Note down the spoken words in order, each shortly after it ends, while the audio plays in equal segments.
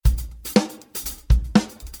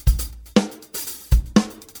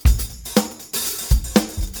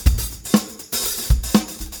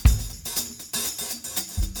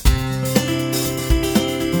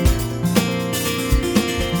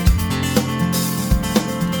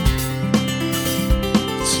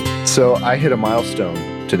So I hit a milestone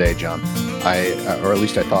today, John. Or at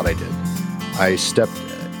least I thought I did. I stepped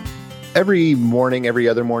every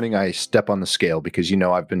other morning, I step on the scale because,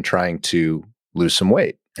 I've been trying to lose some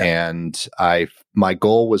weight. And my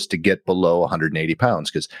goal was to get below 180 pounds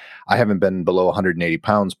because I haven't been below 180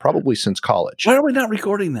 pounds probably since college. Why are we not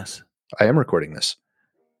recording this? I am recording this.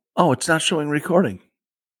 Oh, it's not showing recording.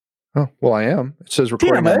 Oh, well, I am. It says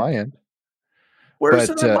recording on my end. Where is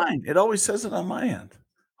it on mine? It always says it on my end.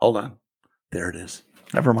 Hold on. There it is.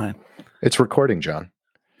 Never mind. It's recording, John.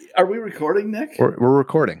 Are we recording, Nick? We're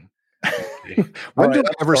recording. When do we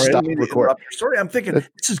ever stop recording? Sorry, I'm thinking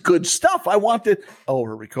this is good stuff. I want it. Oh,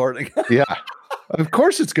 we're recording. Yeah. Of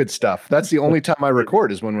course it's good stuff. That's the only time I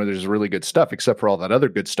record is when there's really good stuff, except for all that other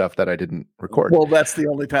good stuff that I didn't record. Well, that's the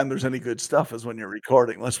only time there's any good stuff is when you're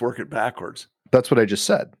recording. Let's work it backwards. That's what I just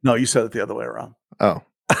said. No, you said it the other way around. Oh.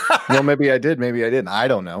 Well, maybe I did. Maybe I didn't. I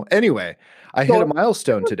don't know. Anyway, I hit a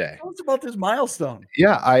milestone today. Tell us about this milestone.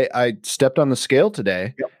 Yeah, I stepped on the scale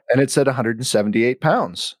today, and it said 178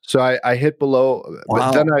 pounds. So I hit below.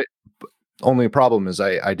 Wow. But then only problem is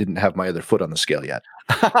I didn't have my other foot on the scale yet.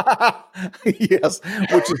 Yes,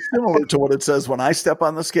 which is similar to what it says when I step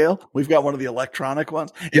on the scale. We've got one of the electronic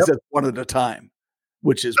ones. It says one at a time,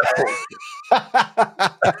 which is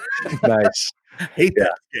nice. Hate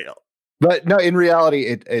that scale. But no, in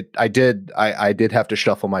reality, I did have to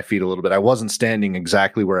shuffle my feet a little bit. I wasn't standing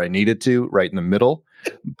exactly where I needed to, right in the middle,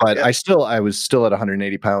 but I was still at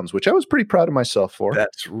 180 pounds, which I was pretty proud of myself for.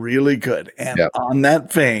 That's really good. And on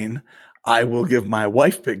that vein, I will give my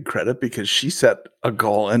wife big credit because she set a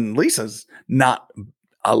goal, and Lisa's not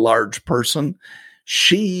a large person.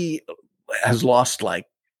 She has lost like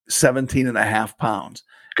 17 and a half pounds.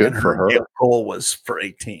 Good for her. Her goal was for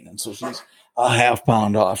 18. And so she's a half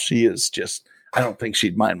pound off. She is just, I don't think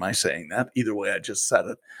she'd mind my saying that. Either way, I just said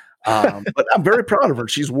it. But I'm very proud of her.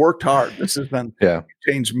 She's worked hard. This has been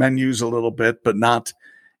changed menus a little bit, but not,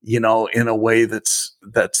 in a way that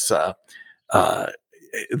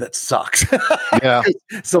sucks. Yeah.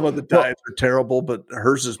 Some of the diets are terrible, but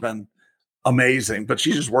hers has been amazing. But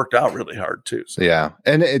she just worked out really hard too. So. Yeah.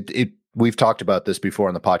 And we've talked about this before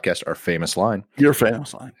on the podcast, our famous line. Your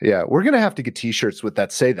famous line. Yeah. We're going to have to get t-shirts with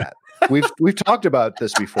that say that. We've talked about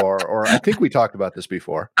this before, or I think we talked about this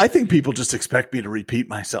before. I think people just expect me to repeat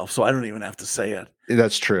myself, so I don't even have to say it.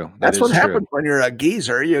 That's true. That's what happens when you're a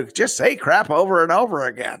geezer. You just say crap over and over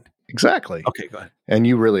again. Exactly. Okay, go ahead. And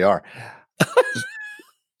you really are.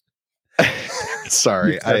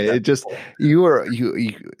 Sorry.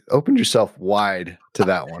 You opened yourself wide to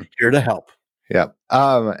that one. Here to help. Yeah.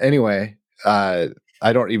 Anyway, I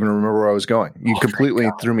don't even remember where I was going. You completely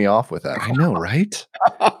threw me off with that. I know, right?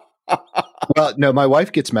 Well, no, my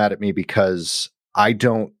wife gets mad at me because I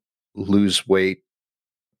don't lose weight.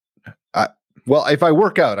 Well, if I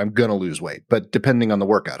work out, I'm going to lose weight, but depending on the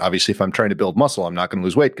workout. Obviously, if I'm trying to build muscle, I'm not going to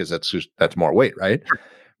lose weight because that's more weight, right? Sure.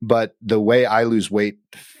 But the way I lose weight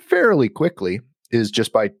fairly quickly is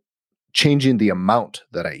just by changing the amount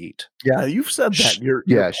that I eat. Yeah, you've said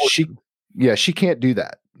that. She can't do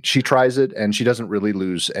that. She tries it and she doesn't really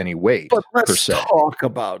lose any weight. But let's talk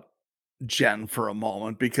about Jen for a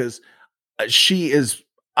moment because she is,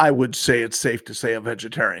 I would say it's safe to say, a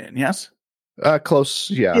vegetarian. Yes.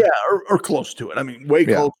 Close. Yeah. Yeah. Or close to it. I mean, way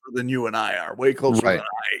closer than you and I are, way closer than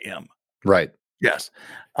I am. Right. Yes.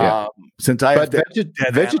 Yeah. Since I have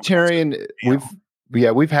vegetarian,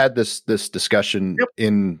 we've had this discussion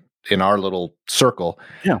in our little circle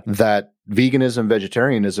that veganism,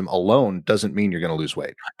 vegetarianism alone doesn't mean you're going to lose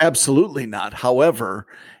weight. Absolutely not. However,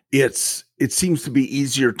 it seems to be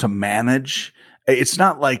easier to manage. It's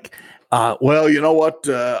not like, well, you know what?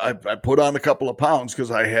 I put on a couple of pounds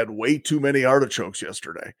because I had way too many artichokes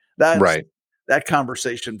yesterday. That's right. That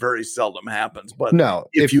conversation very seldom happens. But no,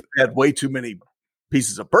 if you had way too many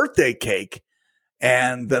pieces of birthday cake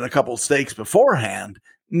and then a couple of steaks beforehand,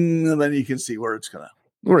 then you can see where it's going to.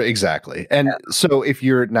 Right, exactly. And so if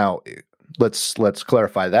you're now, let's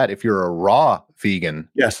clarify that. If you're a raw vegan,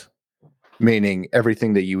 yes, meaning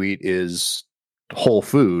everything that you eat is whole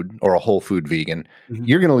food or a whole food vegan,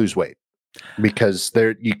 you're going to lose weight because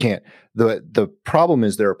you can't. The problem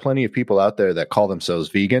is there are plenty of people out there that call themselves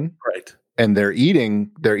vegan, right? And they're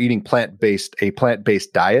eating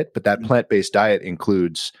plant-based diet, but that plant-based diet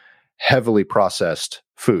includes heavily processed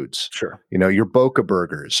foods. Sure. Your Boca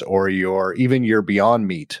burgers or even your Beyond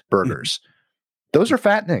Meat burgers. Those are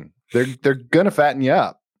fattening. They're going to fatten you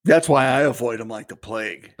up. That's why I avoid them like the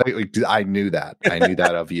plague. I knew that. I knew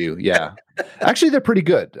that of you. Yeah. Actually, they're pretty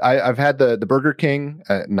good. I've had the Burger King,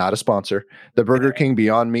 not a sponsor, the Burger King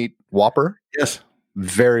Beyond Meat Whopper. Yes.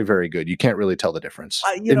 very, very good. You can't really tell the difference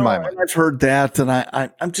in my mind. And I've heard that, and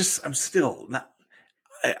I'm still not.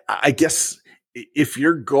 I guess if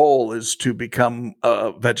your goal is to become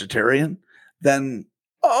a vegetarian, then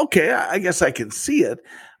okay, I guess I can see it.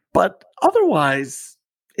 But otherwise,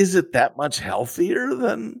 is it that much healthier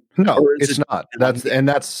than? No, Or is it's it? not.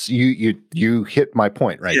 That's you hit my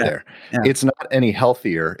point right there. Yeah. It's not any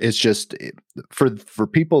healthier. It's just for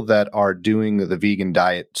people that are doing the vegan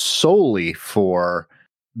diet solely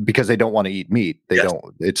because they don't want to eat meat. They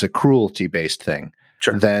don't. It's a cruelty based thing.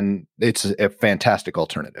 Sure. Then it's a fantastic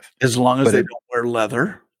alternative. As long as they don't wear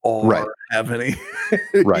leather or have any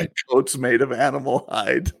coats made of animal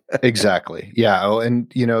hide. Exactly. Yeah. Oh,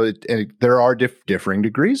 and there are differing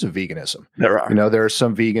degrees of veganism. There are. There are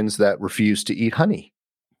some vegans that refuse to eat honey.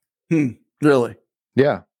 Really?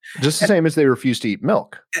 Yeah. Just the same as they refuse to eat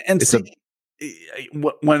milk. And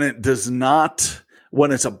when it does not,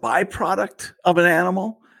 when it's a byproduct of an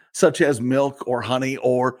animal, such as milk or honey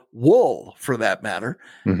or wool, for that matter,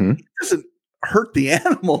 it doesn't hurt the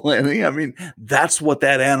animal any. I mean, that's what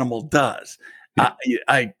that animal does. Yeah.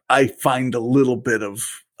 I find a little bit of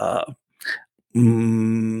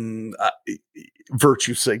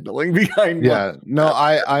virtue signaling behind. Yeah, no,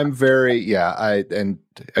 I'm very, and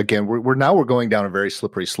again, we're going down a very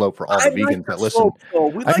slippery slope for all the vegans that listen.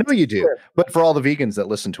 I know you do, but for all the vegans that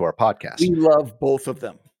listen to our podcast, we love both of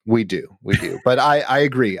them. We do. But I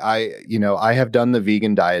agree. I have done the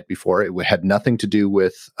vegan diet before. It had nothing to do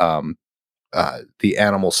with the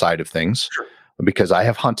animal side of things, because I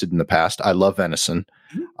have hunted in the past. I love venison.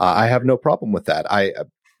 I have no problem with that.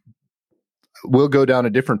 We'll go down a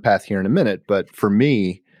different path here in a minute, but for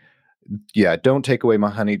me, don't take away my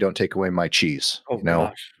honey, don't take away my cheese.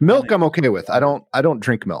 Gosh. Milk I'm okay with. I don't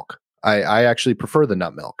drink milk. I actually prefer the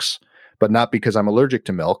nut milks, but not because I'm allergic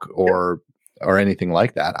to milk or anything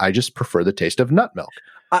like that. I just prefer the taste of nut milk.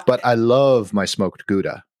 But I love my smoked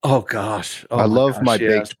Gouda. Oh gosh. I love my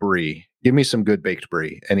baked brie. Give me some good baked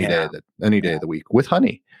brie any day of the week with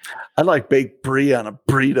honey. I like baked brie on a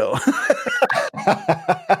burrito.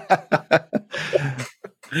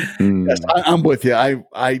 Yes, I'm with you.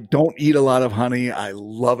 I don't eat a lot of honey. I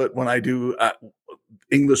love it when I do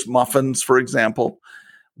English muffins, for example,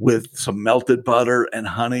 with some melted butter and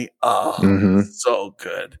honey. Oh, so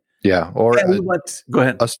good. Yeah, or go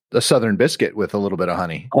ahead. A Southern biscuit with a little bit of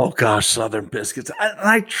honey. Oh gosh, Southern biscuits.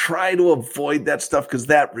 I try to avoid that stuff because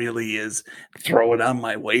that really is throw it on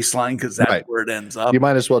my waistline because that's where it ends up. You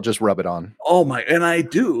might as well just rub it on. Oh my, and I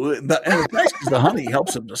do. And it's nice because the honey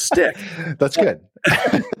helps them to stick. That's good.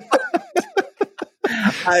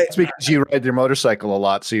 It's because you ride your motorcycle a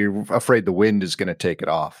lot, so you're afraid the wind is going to take it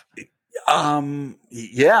off.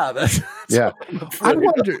 Yeah, that's I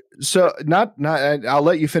wonder. So, not. I'll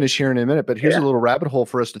let you finish here in a minute, but here's a little rabbit hole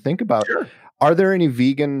for us to think about. Sure. Are there any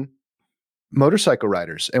vegan motorcycle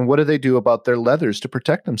riders, and what do they do about their leathers to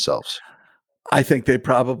protect themselves? I think they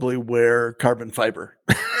probably wear carbon fiber.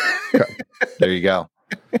 There you go.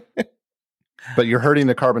 But you're hurting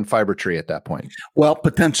the carbon fiber tree at that point. Well,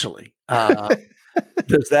 potentially.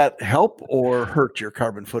 Does that help or hurt your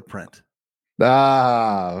carbon footprint?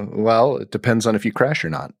 Well, it depends on if you crash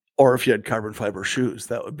or not. Or if you had carbon fiber shoes,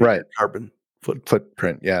 that would be carbon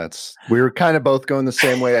footprint. Yeah, we were kind of both going the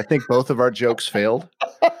same way. I think both of our jokes failed.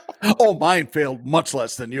 Oh, mine failed much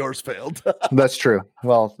less than yours failed. That's true.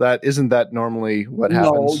 Well, isn't that normally what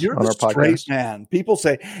happens you're on our straight podcast? Man. People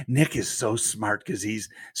say Nick is so smart because he's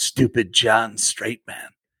stupid John straight man.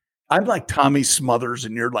 I'm like Tommy Smothers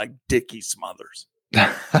and you're like Dickie Smothers.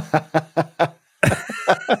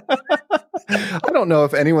 I don't know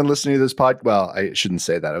if anyone listening to this pod. Well, I shouldn't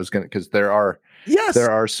say that. I was going to, because there are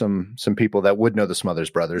some people that would know the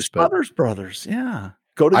Smothers Brothers. Smothers Brothers, yeah.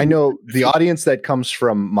 I know the audience that comes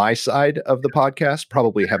from my side of the podcast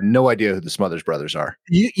probably have no idea who the Smothers Brothers are.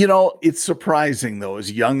 You know, it's surprising though,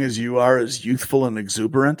 as young as you are, as youthful and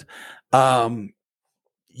exuberant,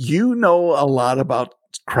 you know a lot about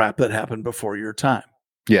crap that happened before your time.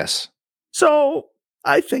 Yes. So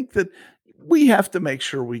I think that we have to make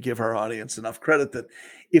sure we give our audience enough credit that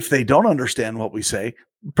if they don't understand what we say,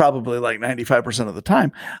 probably like 95% of the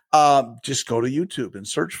time, just go to YouTube and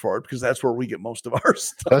search for it because that's where we get most of our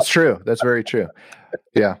stuff. That's true. That's very true.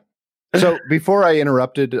 Yeah. So before I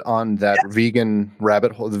interrupted on that vegan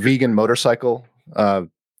rabbit hole, the vegan motorcycle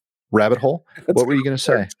rabbit hole, what were you going to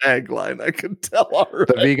say? Tagline, I can tell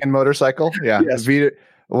already. The vegan motorcycle? Yeah. Yes.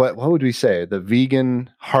 What would we say? The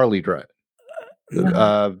vegan Harley drive.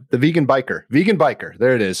 The vegan biker. Vegan biker.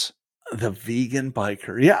 There it is. The vegan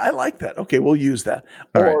biker. Yeah, I like that. Okay, we'll use that.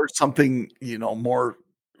 All or something, more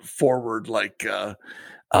forward, like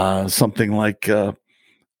something like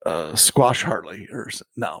Squash Harley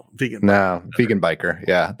vegan. No, vegan biker.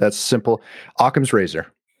 Yeah, that's simple. Occam's razor.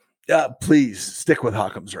 Yeah, please stick with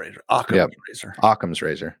Occam's razor. Occam's razor. Occam's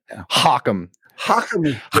razor. Yeah. Hockham. Hockham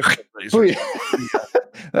is different razor.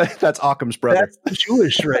 That's Occam's brother. That's the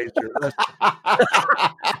Jewish razor.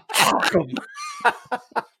 Hockham.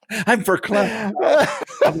 I'm for clown.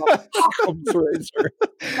 Occam's razor.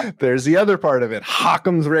 There's the other part of it.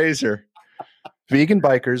 Hockham's razor. Vegan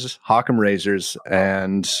bikers, Hockham razors,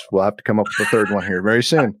 and we'll have to come up with a third one here very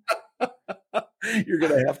soon. You're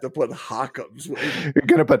gonna have to put Hockham's razor. You're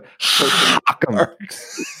gonna put Hockham.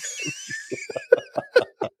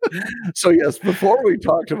 So yes, before we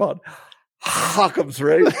talked about Hockham's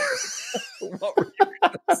razor, what were you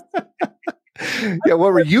gonna say? Yeah,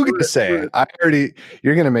 what were you going to say?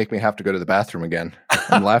 You're going to make me have to go to the bathroom again.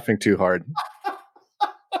 I'm laughing too hard.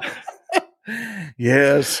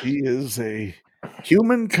 Yes, he is a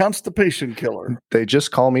human constipation killer. They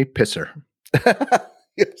just call me Pisser.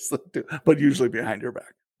 Yes, they do, but usually behind your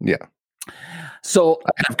back. Yeah. So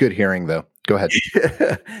I have good hearing, though. Go ahead.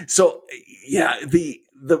 So yeah, the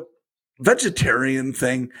vegetarian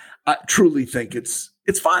thing, I truly think it's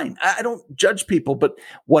fine. I don't judge people, but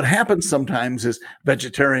what happens sometimes is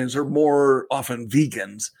vegetarians, or more often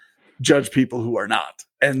vegans, judge people who are not.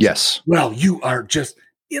 And yes, well, you are just,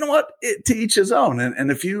 you know what? To each his own.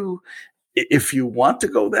 And if you want to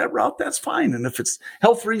go that route, that's fine. And if it's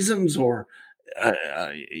health reasons or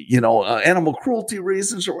animal cruelty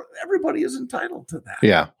reasons, or everybody is entitled to that.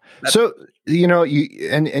 Yeah. So you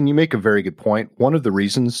make a very good point. One of the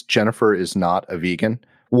reasons Jennifer is not a vegan.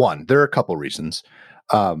 There are a couple reasons.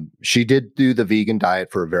 She did do the vegan diet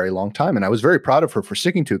for a very long time, and I was very proud of her for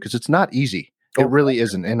sticking to it because it's not easy. It really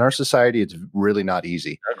isn't. In our society, it's really not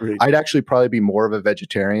easy. Agreed. I'd actually probably be more of a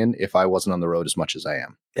vegetarian if I wasn't on the road as much as I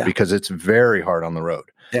am, because it's very hard on the road.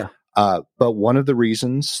 Yeah. But one of the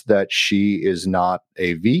reasons that she is not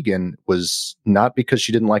a vegan was not because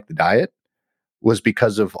she didn't like the diet, was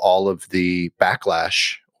because of all of the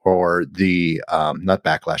backlash, or the not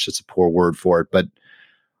backlash, it's a poor word for it, but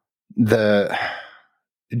the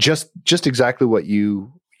just exactly what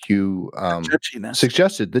you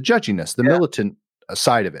suggested, the judginess, the militant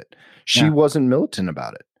side of it. She wasn't militant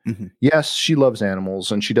about it. Mm-hmm. Yes, she loves animals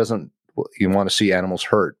and she doesn't want to see animals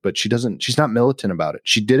hurt, but she's not militant about it.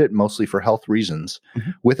 She did it mostly for health reasons,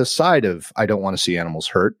 with a side of, I don't want to see animals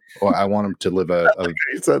hurt, or I want them to live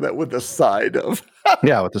you said that with the side of.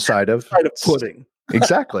 With the side of pudding.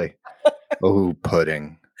 Exactly. Oh,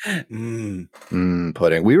 pudding.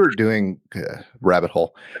 Pudding. We were doing rabbit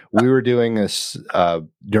hole. We were doing this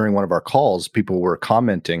during one of our calls. People were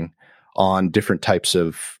commenting on different types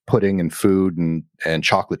of pudding and food and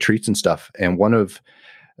chocolate treats and stuff. And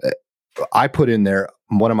I put in there,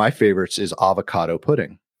 one of my favorites is avocado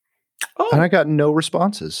pudding. Oh. And I got no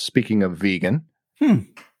responses. Speaking of vegan, that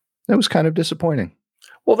was kind of disappointing.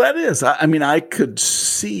 Well, that is. I mean, I could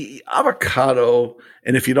see avocado,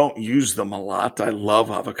 and if you don't use them a lot, I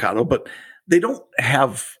love avocado, but they don't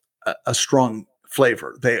have a strong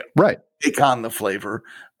flavor. They take on the flavor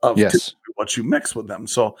of what you mix with them.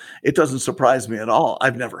 So it doesn't surprise me at all.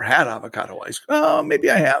 I've never had avocado ice cream. Oh,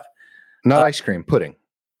 maybe I have. Not ice cream, pudding.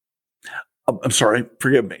 I'm sorry,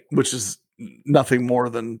 forgive me, which is nothing more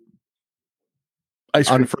than ice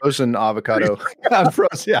cream. Unfrozen avocado.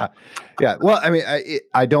 Unfrozen, yeah. Well, I mean,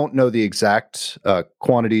 I don't know the exact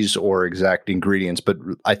quantities or exact ingredients, but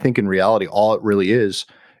I think in reality, all it really is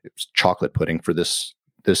chocolate pudding for this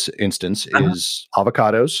instance is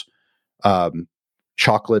avocados,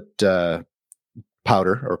 chocolate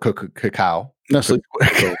powder or cacao. Nestle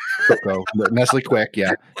Quick. Nestle Quick,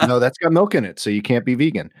 yeah. No, that's got milk in it, so you can't be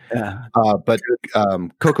vegan. Yeah. But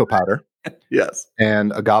cocoa powder. Yes.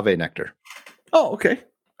 And agave nectar. Oh, okay.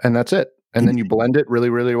 And that's it. And then you blend it really,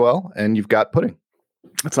 really well, and you've got pudding.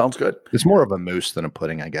 That sounds good. It's more of a mousse than a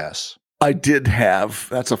pudding, I guess. I did have,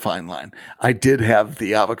 that's a fine line. I did have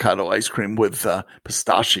the avocado ice cream with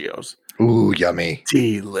pistachios. Ooh, yummy.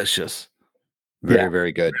 Delicious. Very,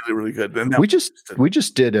 very good. Really, really good. And we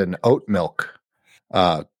just did an oat milk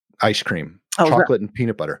ice cream, chocolate and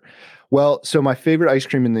peanut butter. Well, so my favorite ice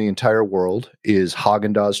cream in the entire world is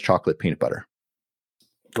Haagen-Dazs chocolate peanut butter.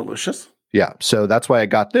 Delicious. Yeah, so that's why I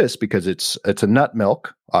got this, because it's a nut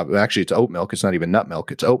milk. Actually, it's oat milk. It's not even nut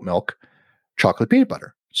milk. It's oat milk, chocolate peanut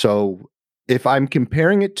butter. So if I'm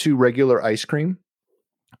comparing it to regular ice cream,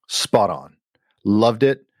 spot on. Loved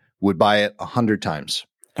it. Would buy it 100 times.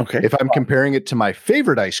 Okay. If I'm comparing it to my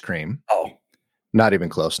favorite ice cream, not even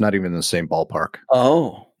close. Not even in the same ballpark.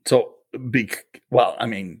 Oh, so I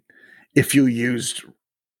mean, if you used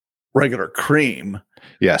regular cream.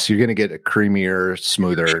 Yes, you're going to get a creamier,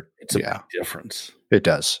 smoother. It's a big difference. It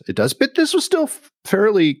does. It does. But this was still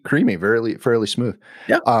fairly creamy, fairly smooth.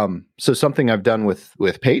 Yeah. So something I've done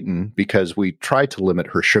with Peyton, because we try to limit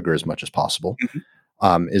her sugar as much as possible,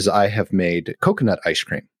 is I have made coconut ice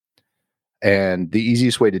cream. And the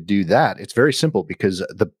easiest way to do that, it's very simple, because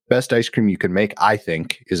the best ice cream you can make, I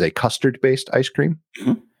think, is a custard-based ice cream.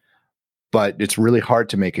 Mm-hmm. But it's really hard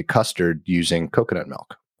to make a custard using coconut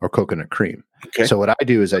milk or coconut cream. Okay. So what I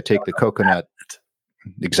do is I take the coconut.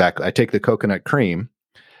 Exactly. I take the coconut cream,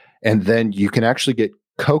 and then you can actually get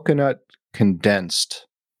coconut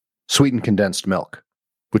sweetened condensed milk,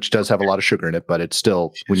 which does have a lot of sugar in it, but it's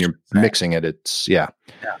still, when you're mixing it, it's, yeah.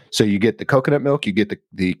 So you get the coconut milk, you get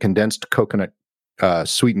the condensed coconut,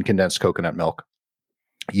 sweetened condensed coconut milk.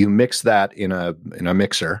 You mix that in a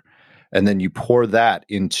mixer, and then you pour that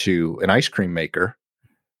into an ice cream maker,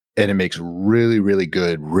 and it makes really, really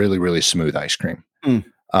good, really, really smooth ice cream.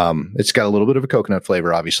 It's got a little bit of a coconut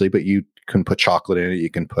flavor, obviously, but you can put chocolate in it. You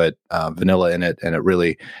can put vanilla in it, and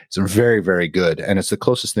it's very, very good. And it's the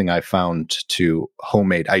closest thing I've found to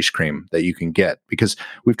homemade ice cream that you can get, because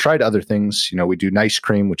we've tried other things. We do nice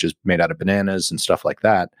cream, which is made out of bananas and stuff like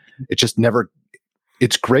that. It just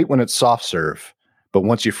it's great when it's soft serve, but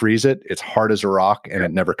once you freeze it, it's hard as a rock, and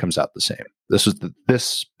it never comes out the same.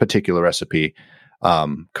 This particular recipe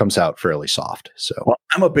comes out fairly soft. So, well,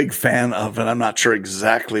 I'm a big fan of, and I'm not sure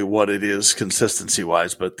exactly what it is consistency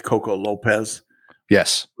wise, but Coco Lopez.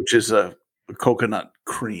 Yes. Which is a coconut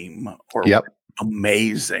cream, or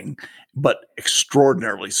amazing, but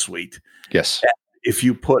extraordinarily sweet. Yes. If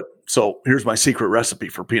you here's my secret recipe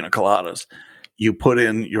for pina coladas. You put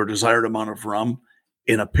in your desired amount of rum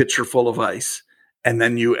in a pitcher full of ice, and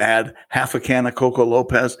then you add half a can of Coco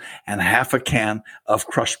Lopez and half a can of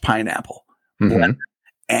crushed pineapple. Mm-hmm.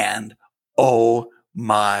 And oh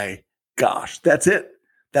my gosh, that's it.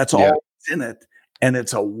 That's all that's in it. And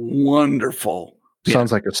it's a wonderful.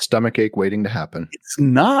 Sounds like a stomachache waiting to happen. It's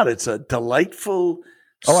not. It's a delightful.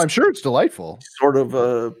 Oh, I'm sure it's delightful. Sort of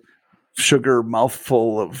a sugar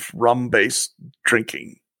mouthful of rum-based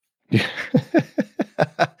drinking.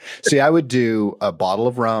 See, I would do a bottle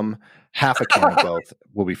of rum, half a can of both.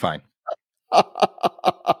 We'll be fine.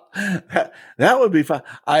 That would be fun.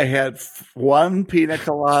 I had one pina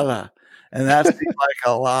colada, and that seemed like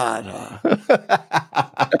a lot.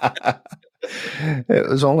 It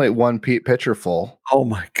was only one pitcher full. Oh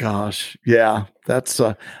my gosh! Yeah, that's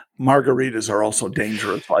margaritas are also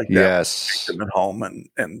dangerous like that. Yes, take them at home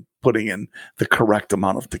and putting in the correct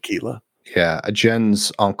amount of tequila. Yeah,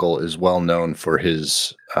 Jen's uncle is well known for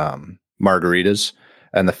his margaritas,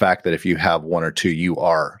 and the fact that if you have one or two, you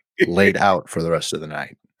are laid out for the rest of the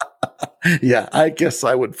night. Yeah, I guess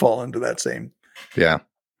I would fall into that same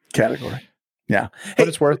category. Yeah, but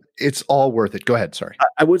it's all worth it. Go ahead. Sorry,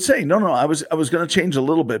 I would say no. I was going to change a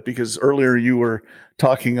little bit, because earlier you were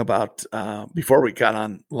talking about before we got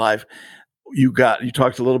on live. You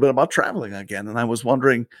talked a little bit about traveling again, and I was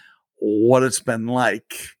wondering what it's been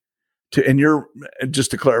like and you're,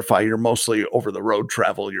 just to clarify, you're mostly over the road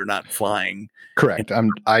travel. You're not flying. Correct.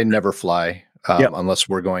 I never fly unless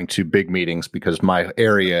we're going to big meetings, because my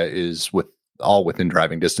area is within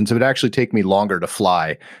driving distance. It would actually take me longer to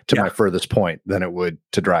fly to my furthest point than it would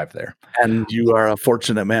to drive there. And you are a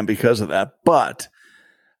fortunate man because of that. But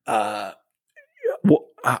how's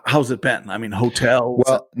it been? I mean, hotels?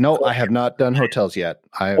 Well, no, I have not done hotels yet.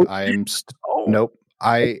 Nope.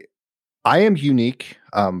 I am unique.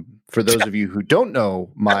 For those of you who don't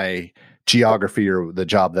know my geography or the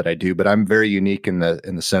job that I do, but I'm very unique in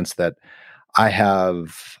the sense that I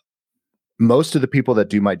have most of the people that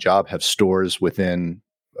do my job have stores within,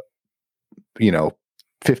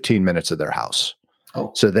 15 minutes of their house.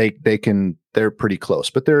 Oh. So they're pretty close,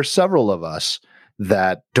 but there are several of us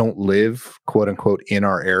that don't live, quote unquote, in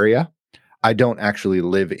our area. I don't actually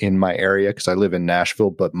live in my area because I live in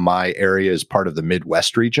Nashville, but my area is part of the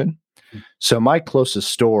Midwest region. So my closest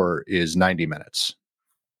store is 90 minutes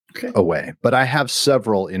away, but I have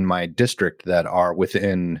several in my district that are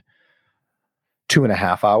within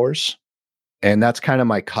 2.5 hours. And that's kind of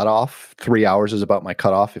my cutoff. 3 hours is about my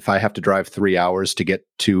cutoff. If I have to drive 3 hours to get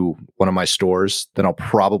to one of my stores, then I'll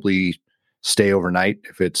probably stay overnight.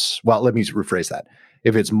 Let me rephrase that.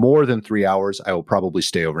 If it's more than 3 hours, I will probably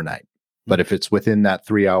stay overnight. But if it's within that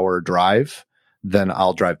 3 hour drive, then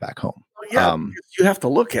I'll drive back home. Yeah, you have to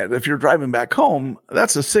look at it. If you're driving back home,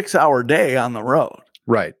 that's a 6 hour day on the road.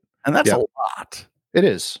 Right. And that's a lot. It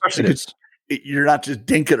is. Especially because you're not just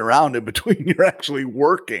dinking around in between. You're actually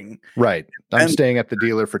working. Right. I'm staying at the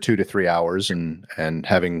dealer for 2 to 3 hours and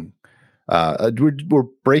having, we're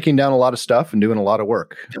breaking down a lot of stuff and doing a lot of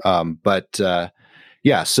work. So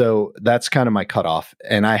that's kind of my cutoff.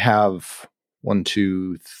 And I have one,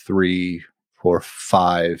 two, three, four,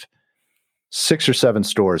 five, 6 or 7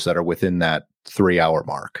 stores that are within that 3-hour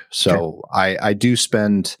mark. So I try to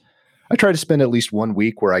spend at least 1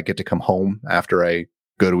 week where I get to come home after I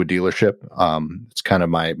go to a dealership. It's kind of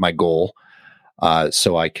my goal.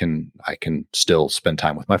 So I can still spend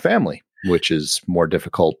time with my family, which is more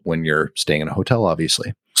difficult when you're staying in a hotel,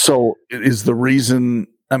 obviously. So is the reason,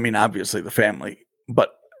 I mean, obviously the family,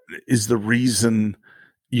 but is the reason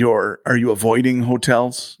are you avoiding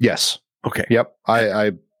hotels? Yes. Okay. Yep.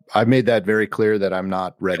 I made that very clear that I'm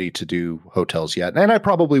not ready to do hotels yet. And I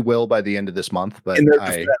probably will by the end of this month, but in their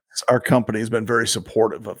defense, our company has been very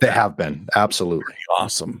supportive of that. They have been. Absolutely. Pretty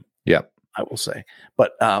awesome. Yep. I will say.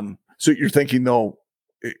 But so you're thinking though,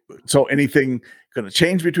 so anything going to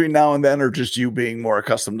change between now and then, or just you being more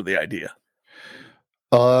accustomed to the idea?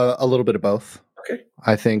 A little bit of both. Okay.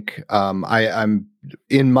 I think I'm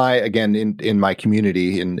in my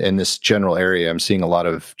community in this general area, I'm seeing a lot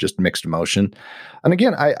of just mixed emotion. And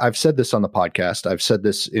again, I've said this on the podcast. I've said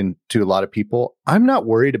this to a lot of people. I'm not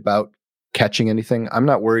worried about catching anything. I'm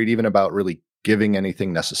not worried even about really giving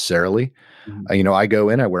anything necessarily. Mm-hmm. I go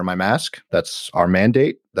in, I wear my mask. That's our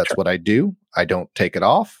mandate. That's what I do. I don't take it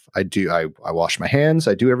off. I wash my hands.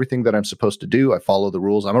 I do everything that I'm supposed to do. I follow the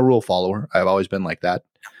rules. I'm a rule follower. I've always been like that.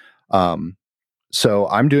 So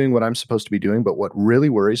I'm doing what I'm supposed to be doing. But what really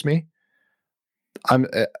worries me,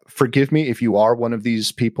 forgive me if you are one of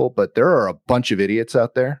these people, but there are a bunch of idiots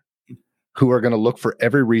out there who are going to look for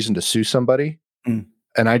every reason to sue somebody. Mm.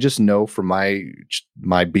 And I just know from my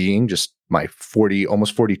being, just my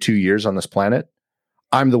almost 42 years on this planet,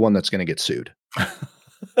 I'm the one that's going to get sued.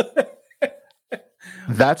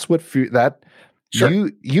 That's what sure.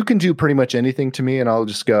 You can do pretty much anything to me, and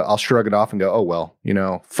I'll shrug it off and go, oh well,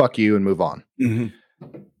 fuck you, and move on. Mm-hmm.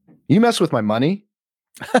 You mess with my money,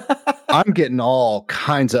 I'm getting all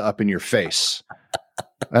kinds of up in your face,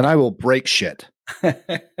 and I will break shit.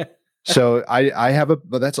 So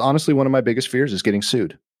but that's honestly one of my biggest fears is getting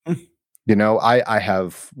sued. I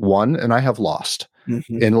have won and I have lost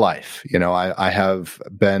in life. I have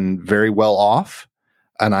been very well off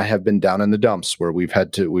and I have been down in the dumps where we've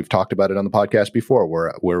talked about it on the podcast before,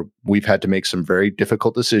 where we've had to make some very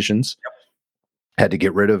difficult decisions, had to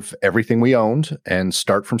get rid of everything we owned and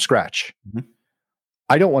start from scratch. Mm-hmm.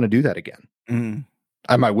 I don't want to do that again. Mm.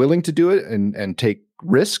 Am I willing to do it and take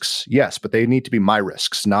risks? Yes, but they need to be my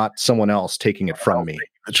risks, not someone else taking it from me.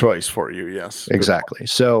 A choice for you, yes. Exactly.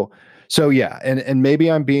 So yeah, and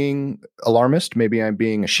maybe I'm being alarmist, maybe I'm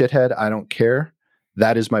being a shithead, I don't care.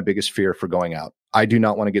 That is my biggest fear for going out. I do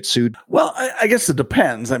not want to get sued. Well, I guess it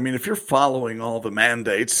depends. I mean, if you're following all the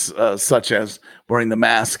mandates, such as wearing the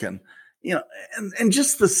mask and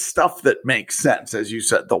just the stuff that makes sense, as you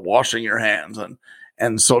said, the washing your hands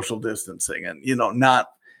and social distancing and, not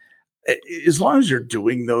as long as you're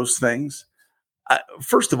doing those things,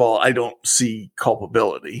 first of all, I don't see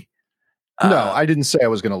culpability. No, I didn't say I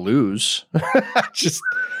was going to lose. I just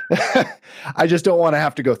don't want to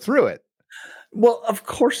have to go through it. Well, of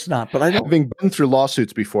course not. But having been through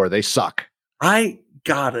lawsuits before, they suck. I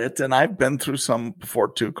got it. And I've been through some before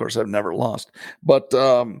too. Of course, I've never lost, but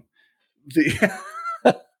yeah,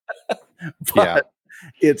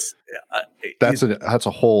 that's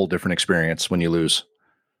a whole different experience when you lose.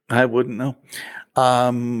 I wouldn't know.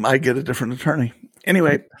 I get a different attorney.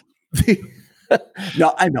 Anyway,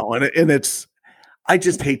 no, I know. And I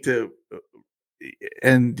just hate to,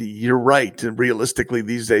 and you're right. And realistically,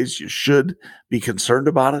 these days, you should be concerned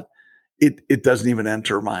about it. It doesn't even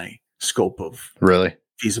enter my scope of really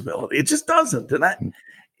feasibility. It just doesn't. And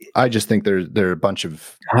I just think there are a bunch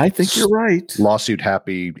of, I think you're right, lawsuit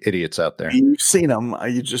happy idiots out there. You've seen them.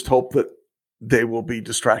 You just hope that they will be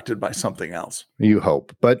distracted by something else. You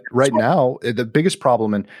hope. But right now, the biggest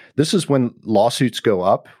problem, and this is when lawsuits go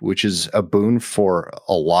up, which is a boon for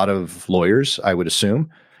a lot of lawyers, I would assume,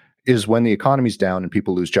 is when the economy's down and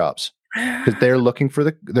people lose jobs. Because they're looking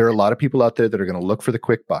there are a lot of people out there that are going to look for the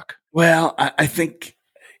quick buck. Well, I think,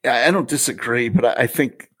 I don't disagree, but I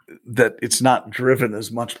think that it's not driven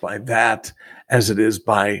as much by that as it is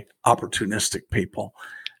by opportunistic people.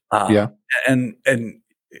 Yeah. And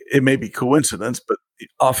it may be coincidence, but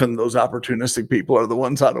often those opportunistic people are the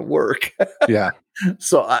ones out of work. Yeah.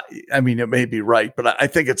 So, I mean, it may be right, but I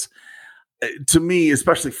think it's, to me,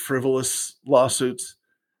 especially frivolous lawsuits,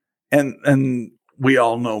 and we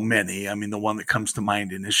all know many. I mean, the one that comes to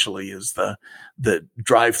mind initially is the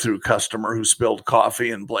drive-through customer who spilled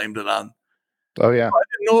coffee and blamed it on. Oh, yeah. I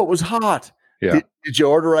didn't know it was hot. Yeah. Did you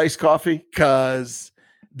order iced coffee? Because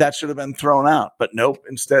that should have been thrown out. But nope,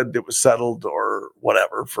 instead it was settled or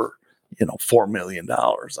whatever for, $4 million.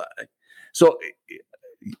 So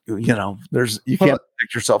you can't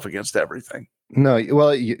protect yourself against everything. No,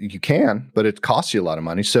 well, you can, but it costs you a lot of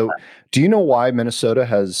money. So, do you know why Minnesota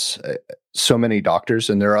has so many doctors,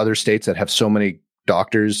 and there are other states that have so many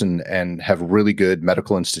doctors and have really good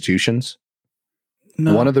medical institutions?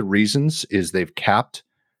 No. One of the reasons is they've capped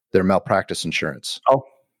their malpractice insurance. Oh,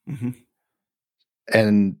 mm-hmm.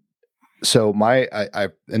 And so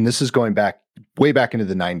and this is going back way back into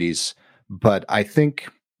the 90s, but I think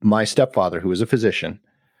my stepfather, who was a physician,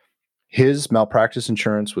 his malpractice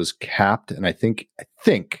insurance was capped, and I think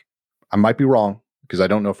I might be wrong because I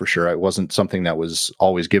don't know for sure. It wasn't something that was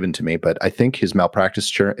always given to me, but I think his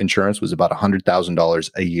malpractice insurance was about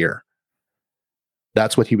 $100,000 a year.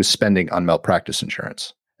 That's what he was spending on malpractice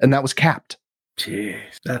insurance, and that was capped.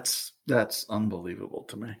 Jeez, that's unbelievable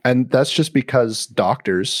to me. And that's just because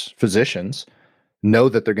doctors, physicians, know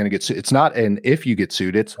that they're going to get sued. It's not an if you get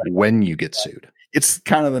sued; it's when you get sued. It's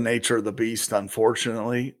kind of the nature of the beast,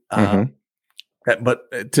 unfortunately. Mm-hmm.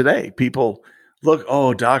 But today, people look,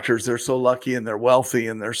 doctors, they're so lucky and they're wealthy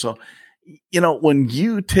and they're so, when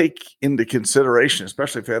you take into consideration,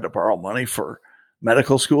 especially if they had to borrow money for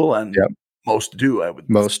medical school, and most do,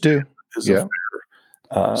 most do. Is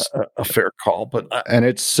a fair call, but and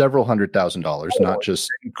it's several $100,000, not just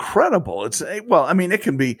incredible. It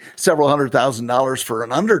can be several $100,000 for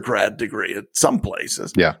an undergrad degree at some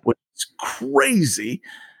places. Yeah, which is crazy.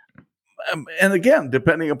 And again,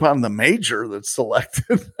 depending upon the major that's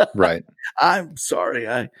selected, right? I'm sorry,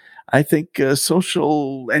 I think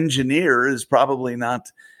social engineer is probably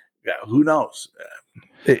not. Who knows?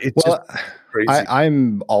 It's just crazy.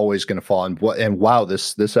 I'm always going to fall in. And wow,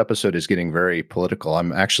 this episode is getting very political.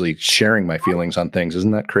 I'm actually sharing my feelings on things.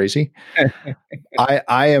 Isn't that crazy?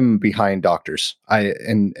 I am behind doctors.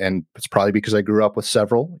 And it's probably because I grew up with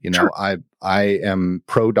several. Sure. I am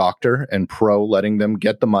pro doctor and pro letting them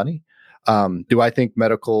get the money. Do I think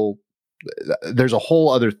medical? There's a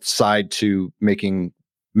whole other side to making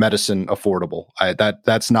medicine affordable.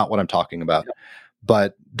 That's not what I'm talking about. Yeah.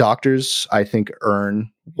 But doctors, I think,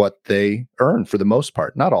 earn what they earn for the most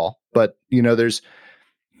part. Not all, but you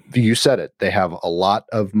said it. They have a lot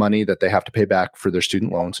of money that they have to pay back for their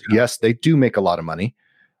student loans. Yeah. Yes, they do make a lot of money,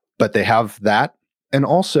 but they have that. And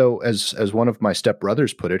also, as one of my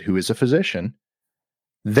stepbrothers put it, who is a physician,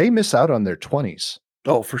 they miss out on their 20s.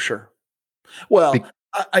 Oh, for sure. Well,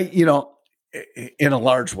 in a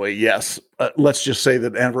large way, yes. Let's just say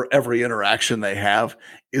that every interaction they have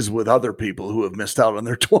is with other people who have missed out on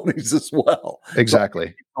their 20s as well.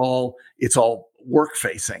 Exactly. So it's all work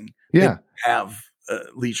facing. Yeah. They have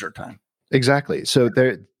leisure time. Exactly. So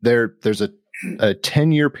there's a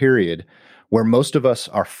 10-year period where most of us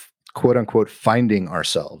are quote unquote finding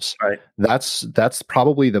ourselves. Right. That's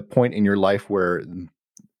probably the point in your life where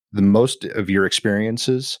the most of your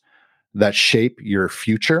experiences that shape your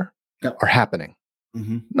future are happening.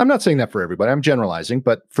 Mm-hmm. I'm not saying that for everybody. I'm generalizing,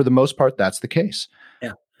 but for the most part, that's the case.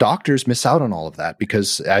 Yeah. Doctors miss out on all of that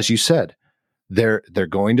because, as you said, they're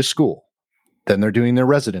going to school, then they're doing their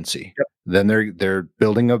residency, then they're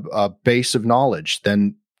building a base of knowledge.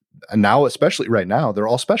 And now, especially right now, they're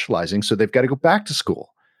all specializing, so they've got to go back to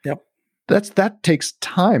school. Yep. That takes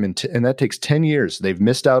time, and that takes 10 years. They've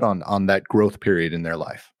missed out on that growth period in their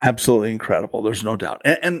life. Absolutely incredible. There's no doubt.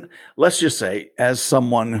 And let's just say, as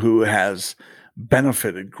someone who has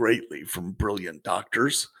benefited greatly from brilliant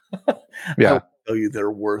doctors, yeah, I'll tell you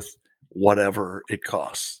they're worth whatever it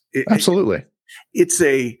costs. Absolutely. It's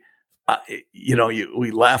we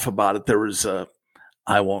laugh about it. There was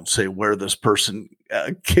I won't say where this person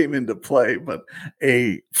came into play, but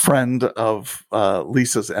a friend of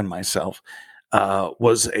Lisa's and myself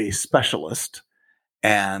was a specialist,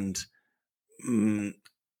 and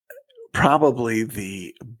probably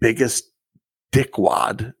the biggest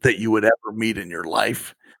dickwad that you would ever meet in your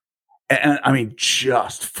life. And I mean,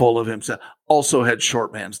 just full of himself. Also had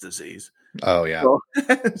short man's disease. Oh, yeah.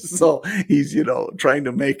 So he's, trying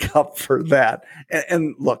to make up for that.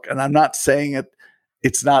 And look, and I'm not saying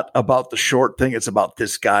it's not about the short thing. It's about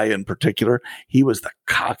this guy in particular. He was the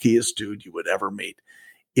cockiest dude you would ever meet.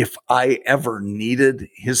 If I ever needed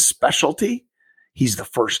his specialty, he's the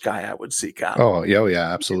first guy I would seek out. Oh,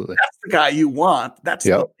 yeah, absolutely. That's the guy you want. That's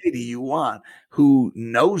the lady you want, who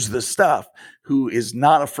knows the stuff, who is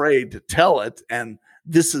not afraid to tell it. And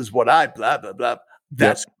this is what I blah, blah, blah.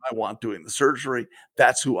 That's who I want doing the surgery.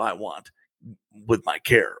 That's who I want with my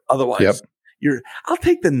care. Otherwise, I'll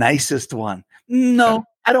take the nicest one. No,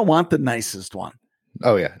 I don't want the nicest one.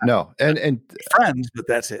 Oh, yeah. No. And friends, but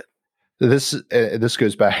that's it. This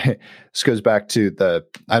goes back. This goes back to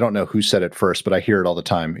I don't know who said it first, but I hear it all the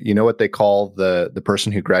time. You know what they call the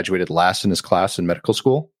person who graduated last in his class in medical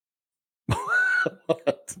school?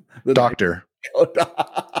 Doctor.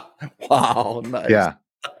 Wow, nice. Yeah.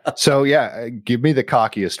 So yeah, give me the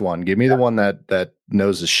cockiest one. Give me the one that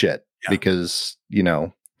knows the shit because,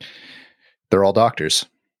 they're all doctors.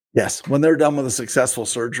 Yes. When they're done with a successful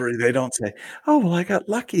surgery, they don't say, "Oh, well, I got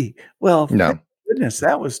lucky." Well, No. thank goodness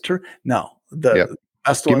that was true. No, Yep. the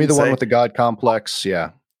best Give one me the one say, with the God complex.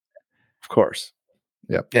 Yeah. of course.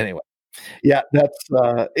 Yep. Anyway, yeah, that's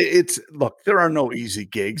it's look, there are no easy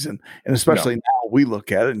gigs, and especially now we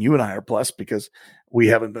look at it, and you and I are blessed because we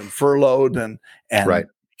haven't been furloughed and Right.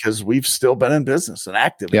 because we've still been in business and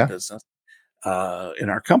active in Yeah. business in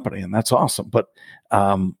our company, and that's awesome. But there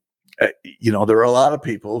are a lot of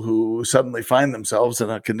people who suddenly find themselves in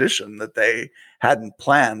a condition that they hadn't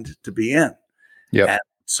planned to be in. Yep. And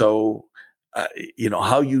so,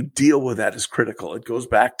 how you deal with that is critical. It goes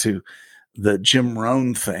back to the Jim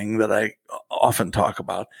Rohn thing that I often talk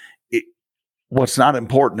about. What's not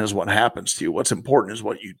important is what happens to you. What's important is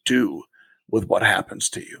what you do with what happens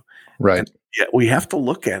to you. Right. And we have to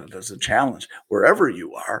look at it as a challenge wherever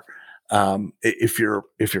you are. If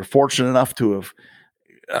you're fortunate enough to have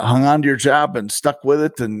hung on to your job and stuck with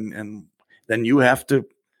it, and then you have to.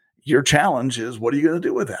 Your challenge is, what are you going to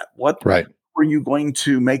do with that? Right. Are you going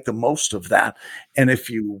to make the most of that? And if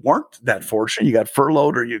you weren't that fortunate, you got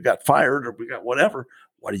furloughed or you got fired or we got whatever,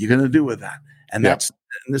 what are you going to do with that? And and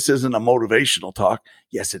this isn't a motivational talk.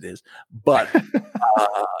 Yes, it is. But,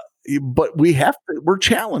 but we're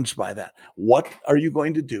challenged by that. What are you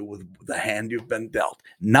going to do with the hand you've been dealt?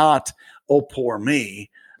 Not, oh, poor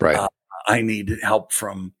me. Right. I need help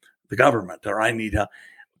from the government, or I need help.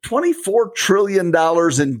 $24 trillion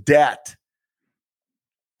in debt.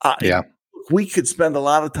 We could spend a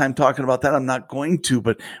lot of time talking about that. I'm not going to,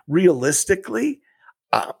 but realistically,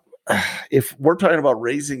 if we're talking about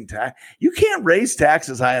raising tax, you can't raise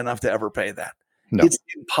taxes high enough to ever pay that. No. It's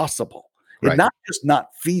impossible. Right. It's not just not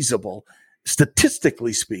feasible,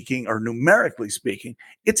 statistically speaking or numerically speaking,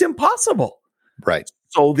 it's impossible. Right.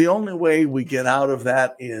 So the only way we get out of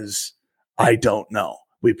that is, I don't know.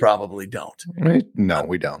 We probably don't. No,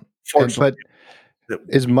 we don't. But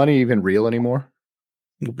is money even real anymore?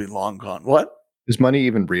 Will be long gone. What? Is money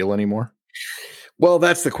even real anymore? Well,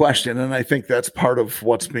 that's the question, and I think that's part of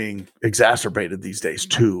what's being exacerbated these days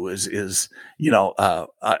too.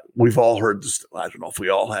 We've all heard this. I don't know if we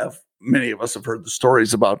all have. Many of us have heard the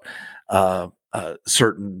stories about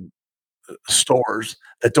certain stores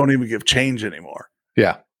that don't even give change anymore.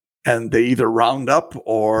 Yeah, and they either round up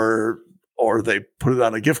or they put it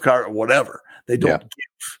on a gift card or whatever. They don't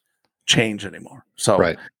give change anymore. So.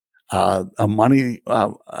 Right. A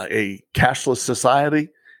cashless society,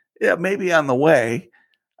 maybe on the way.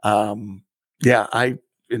 I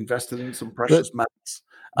invested in some precious metals.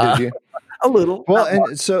 Did you? A little. Well,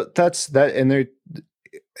 and so that's that. And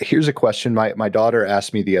here's a question. My daughter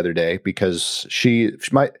asked me the other day because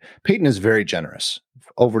Peyton is very generous,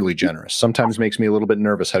 overly generous. Sometimes makes me a little bit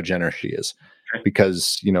nervous how generous she is. Okay.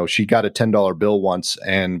 Because she got a $10 bill once,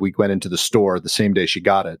 and we went into the store the same day she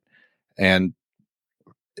got it, and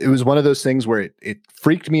it was one of those things where it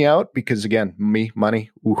freaked me out because, again, money.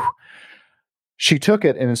 Ooh. She took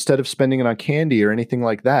it, and instead of spending it on candy or anything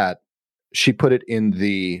like that, she put it in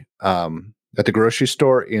the at the grocery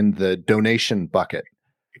store in the donation bucket.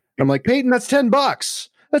 I'm like, Peyton, that's $10.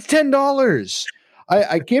 That's $10.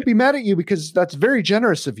 I can't be mad at you because that's very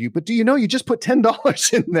generous of you. But do you know you just put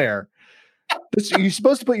 $10 in there? You're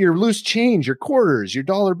supposed to put your loose change, your quarters, your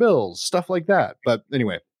dollar bills, stuff like that. But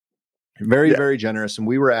anyway. Very, very generous. And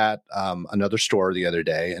we were at another store the other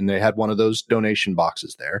day, and they had one of those donation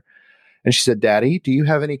boxes there. And she said, Daddy, do you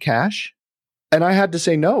have any cash? And I had to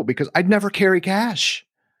say no, because I'd never carry cash.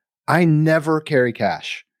 I never carry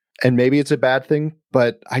cash. And maybe it's a bad thing,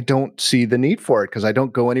 but I don't see the need for it because I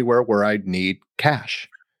don't go anywhere where I need cash.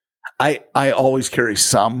 I always carry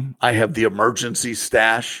some. I have the emergency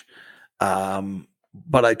stash.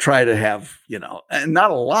 But I try to have, and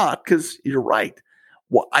not a lot, because you're right.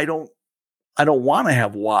 Well, I don't want to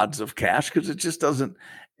have wads of cash because it just doesn't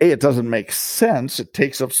make sense. It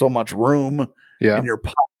takes up so much room in your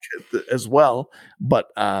pocket as well.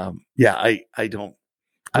 But I don't.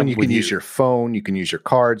 And you can use your phone, you can use your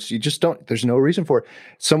cards. You just don't. There's no reason for it.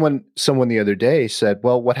 Someone the other day said,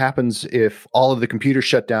 "Well, what happens if all of the computers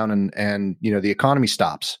shut down and the economy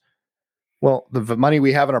stops?" Well, the money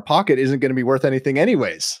we have in our pocket isn't going to be worth anything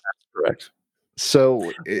anyways. That's correct.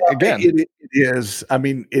 So again, it is. I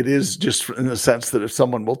mean, it is just in the sense that if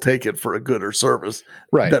someone will take it for a good or service,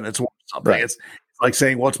 right, then it's worth something. Right. It's like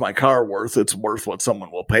saying, "What's my car worth?" It's worth what someone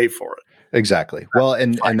will pay for it. Exactly. Well,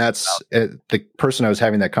 and that's the person I was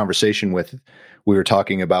having that conversation with we were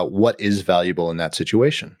talking about what is valuable in that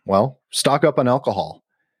situation. Well, stock up on alcohol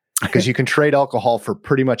because you can trade alcohol for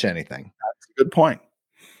pretty much anything. That's a good point.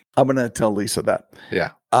 I'm going to tell Lisa that.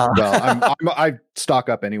 Yeah. Well, I stock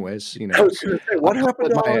up anyways. You know, I was going to say, what happened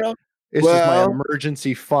to our? It's just my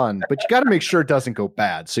emergency fund, but you got to make sure it doesn't go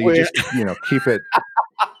bad. So you just, keep it.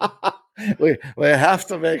 we have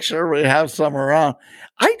to make sure we have some around.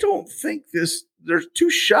 I don't think there's 2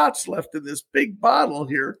 shots left in this big bottle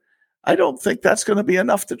here. I don't think that's going to be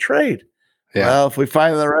enough to trade. Yeah. Well, if we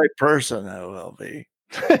find the right person, it will be.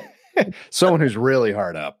 Someone who's really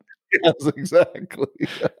hard up. Yes, exactly.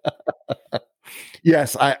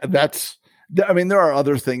 Yes, there are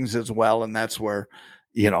other things as well, and that's where,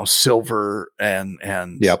 silver and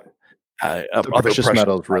yep. The precious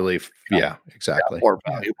metals really, exactly. More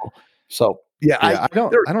valuable. So I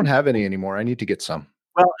don't have any anymore. I need to get some.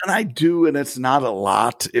 Well, and I do, and it's not a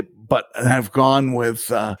lot, but I've gone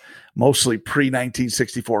with mostly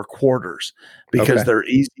pre-1964 quarters because they're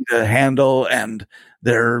easy to handle and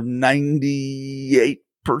they're 98%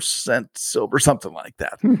 silver, something like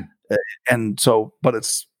that. And so, but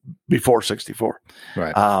it's before 64.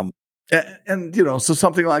 Right. And so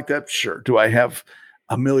something like that, sure. Do I have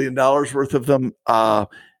 $1 million worth of them?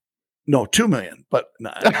 No, $2 million, but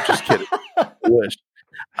no, I'm just kidding. I wish.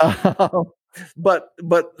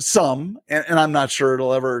 But some, and I'm not sure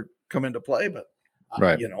it'll ever come into play, but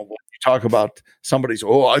right. When you talk about somebody's,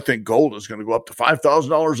 I think gold is going to go up to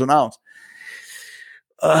 $5,000 an ounce.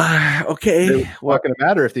 Okay. It's not going to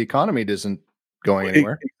matter if the economy isn't going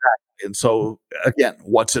anywhere. Exactly. And so again,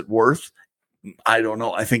 what's it worth? I don't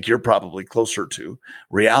know. I think you're probably closer to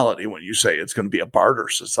reality when you say it's going to be a barter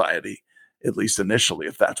society, at least initially,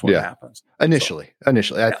 if that's what happens. Initially,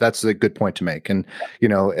 that's a good point to make. And,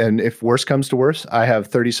 and if worse comes to worse, I have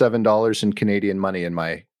 $37 in Canadian money in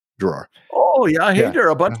my drawer. Oh yeah. Hey, there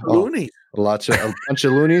are a bunch of loonies. A bunch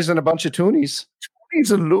of loonies and a bunch of toonies.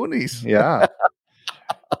 Toonies and loonies. Yeah.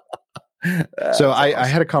 So I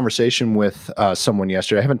had a conversation with someone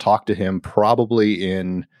yesterday. I haven't talked to him probably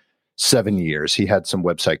in 7 years. He had some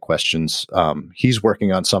website questions. He's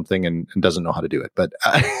working on something and doesn't know how to do it, but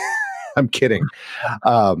I'm kidding.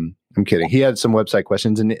 I'm kidding. He had some website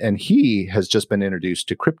questions and he has just been introduced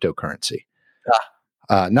to cryptocurrency.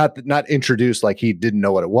 Not introduced like he didn't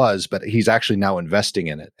know what it was, but he's actually now investing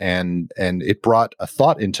in it. And it brought a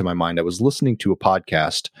thought into my mind. I was listening to a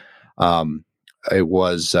podcast. It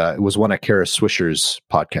was one of Kara Swisher's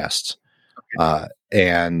podcasts.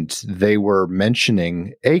 And they were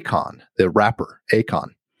mentioning Akon, the rapper Akon.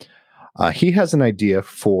 He has an idea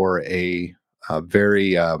for a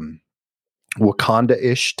very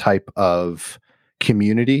Wakanda-ish type of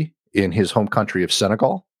community in his home country of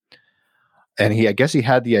Senegal. And I guess he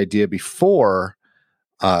had the idea before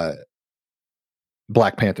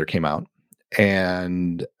Black Panther came out.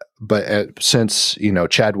 But since,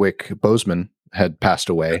 Chadwick Boseman had passed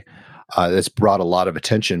away, that's brought a lot of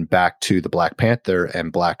attention back to the Black Panther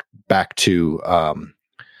and back to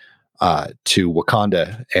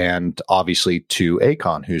Wakanda and obviously to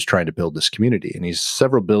Akon, who's trying to build this community. And he's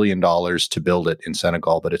several $1 billion to build it in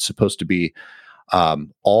Senegal, but it's supposed to be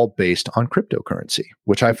all based on cryptocurrency,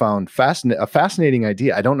 which I found a fascinating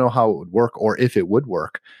idea. I don't know how it would work or if it would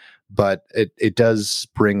work, but it does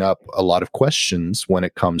bring up a lot of questions when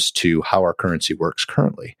it comes to how our currency works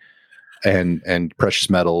currently. And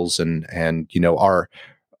precious metals and our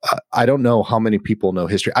I don't know how many people know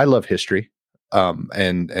history. I love history.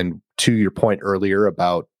 And to your point earlier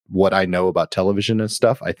about what I know about television and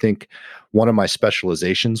stuff, I think one of my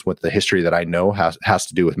specializations with the history that I know has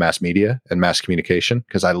to do with mass media and mass communication,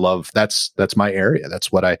 because I love that's my area.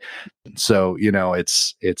 That's what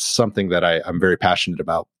it's something that I'm very passionate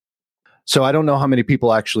about. So I don't know how many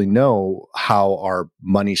people actually know how our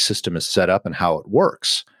money system is set up and how it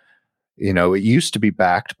works. It used to be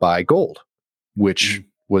backed by gold, which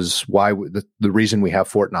was why the reason we have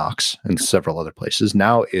Fort Knox and several other places.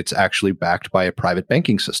 Now it's actually backed by a private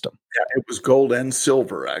banking system. Yeah, it was gold and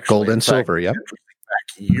silver, actually. Gold and silver, yeah.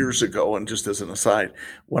 Back years ago, and just as an aside,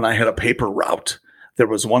 when I had a paper route, there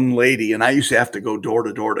was one lady, and I used to have to go door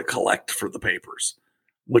to door to collect for the papers,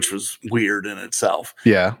 which was weird in itself.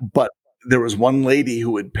 Yeah. But there was one lady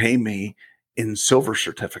who would pay me in silver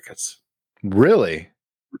certificates. Really?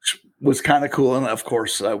 Which was kind of cool. And of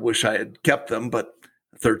course, I wish I had kept them, but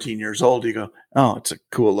 13 years old, you go, oh, it's a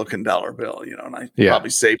cool looking dollar bill, and I probably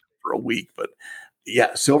saved it for a week. But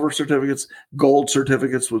yeah, silver certificates, gold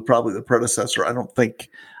certificates was probably the predecessor. I don't think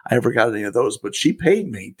I ever got any of those, but she paid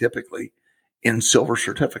me typically in silver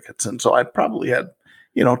certificates. And so I probably had,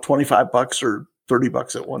 $25 or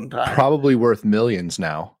 $30 at one time. Probably worth millions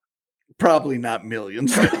now. Probably not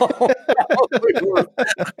millions. Probably worth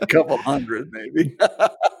a couple hundred, maybe.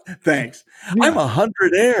 Thanks. I'm Yeah.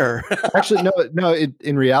 100 air. Actually, no.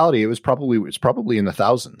 In reality, it's probably in the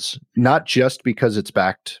thousands. Not just because it's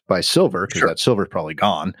backed by silver, because Sure. that silver's probably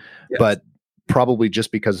gone, Yes. but probably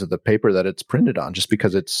just because of the paper that it's printed on, just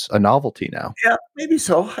because it's a novelty now. Yeah, maybe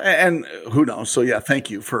so. And who knows? So yeah, thank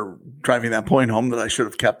you for driving that point home that I should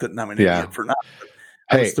have kept it, and I'm an idiot for not.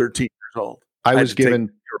 But I was Hey, 13 years old. I had was to take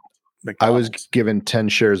given McDonald's. 10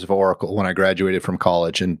 shares of Oracle when I graduated from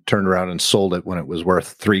college and turned around and sold it when it was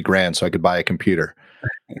worth $3,000 so I could buy a computer.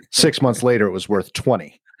 6 months later, it was worth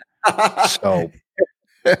 20. So,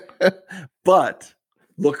 but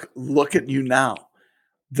look at you now.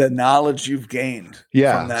 The knowledge you've gained.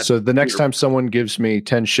 yeah. From that So the next computer. time someone gives me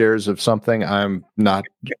 10 shares of something, I'm not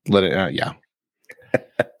letting. Yeah.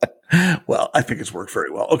 Well, I think it's worked very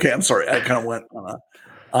well. Okay, I'm sorry. I kind of went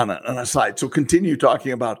on a side. So continue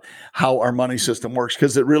talking about how our money system works,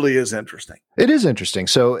 because it really is interesting. It is interesting.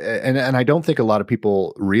 So, and I don't think a lot of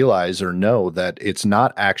people realize or know that it's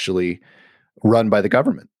not actually run by the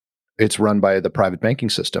government. It's run by the private banking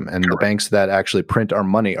system, and the banks that actually print our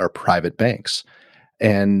money are private banks.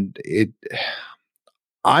 And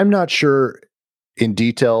I'm not sure in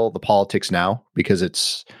detail the politics now, because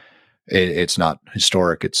it's not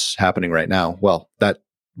historic. It's happening right now. Well, that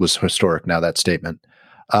was historic. Now that statement.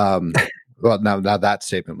 Well, now that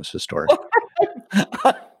statement was historic.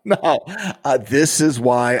 No, this is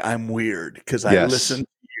why I'm weird, because I listen.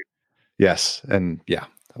 Yes, and yeah.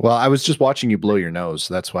 Well, I was just watching you blow your nose.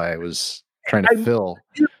 That's why I was trying to fill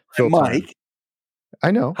Mike. time. I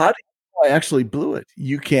know. How do you know I actually blew it?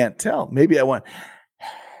 You can't tell. Maybe I went.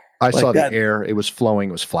 I saw the air. It was flowing.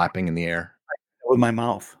 It was flapping in the air with my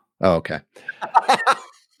mouth. Oh, okay.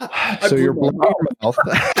 So you're blowing your mouth.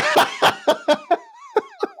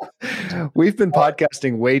 We've been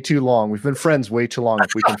podcasting way too long. We've been friends way too long.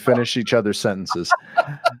 If we can finish each other's sentences.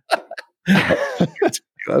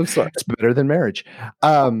 I'm sorry. It's better than marriage.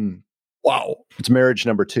 Wow. It's marriage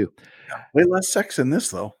number 2. Way less sex in this,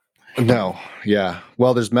 though. No. Yeah.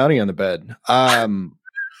 Well, there's money on the bed.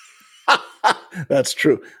 That's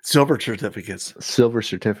true. Silver certificates.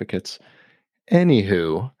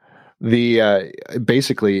 Anywho,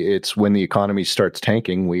 basically it's when the economy starts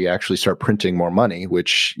tanking, we actually start printing more money,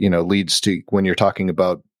 which, leads to, when you're talking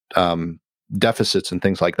about deficits and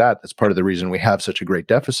things like that, that's part of the reason we have such a great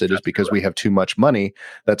deficit, is because we have too much money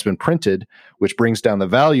that's been printed, which brings down the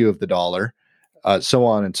value of the dollar, so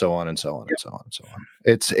on and so on and so on and so on and so on.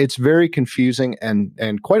 It's very confusing,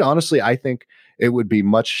 and quite honestly, I think it would be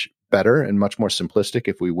much better and much more simplistic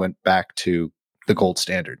if we went back to the gold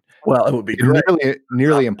standard. Well, it would be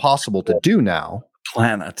nearly impossible to do now.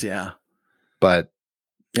 Planet, yeah. But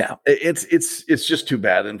yeah, it's just too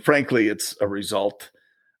bad, and frankly, it's a result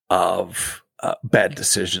of bad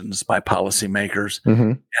decisions by policymakers.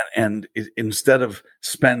 Mm-hmm. And instead of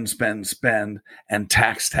spend and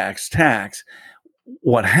tax,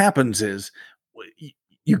 what happens is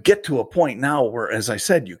you get to a point now where, as I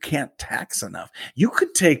said, you can't tax enough. You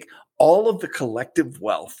could take all of the collective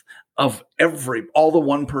wealth of all the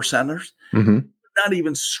 1%ers, mm-hmm. not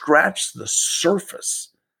even scratch the surface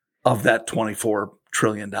of that $24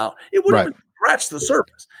 trillion. It wouldn't even scratch the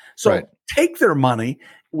surface. So take their money,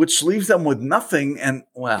 which leaves them with nothing. And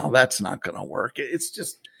well, that's not going to work.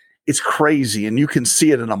 It's crazy. And you can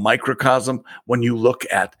see it in a microcosm when you look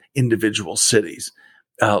at individual cities.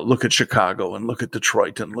 Look at Chicago and look at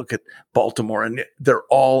Detroit and look at Baltimore, and they're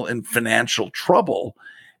all in financial trouble.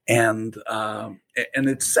 And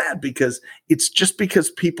it's sad, because it's just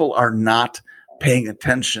because people are not paying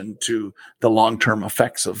attention to the long-term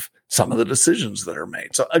effects of some of the decisions that are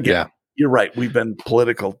made. So again, you're right. We've been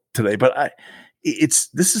political today, but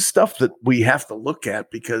this is stuff that we have to look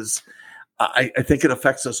at, because I think it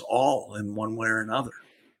affects us all in one way or another.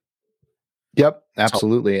 Yep,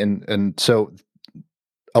 absolutely. And so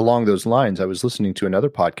along those lines, I was listening to another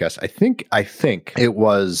podcast. I think it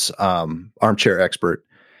was Armchair Expert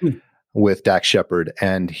with Dax Shepard,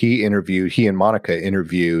 and he and Monica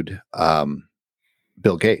interviewed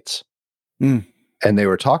Bill Gates, and they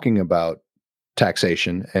were talking about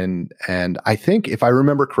taxation, and I think, if I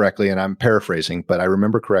remember correctly, and I'm paraphrasing, but I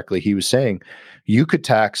remember correctly, he was saying you could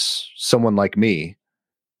tax someone like me,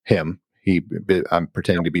 I'm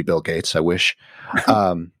pretending to be Bill Gates. I wish.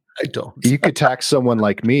 I don't. You could tax someone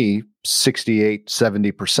like me 68,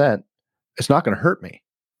 70%. It's not going to hurt me.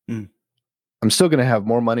 I'm still going to have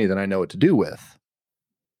more money than I know what to do with,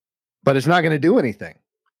 but it's not going to do anything.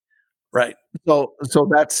 Right. So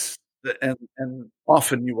that's, and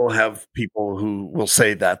often you will have people who will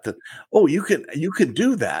say that, oh, you can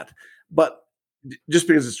do that, but just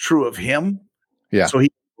because it's true of him. Yeah. So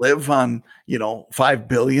he live on, 5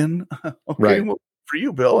 billion. Okay. Right. Well, for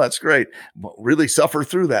you, Bill, that's great. Well, really suffer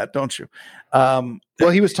through that, don't you? Well,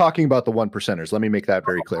 he was talking about the 1%ers. Let me make that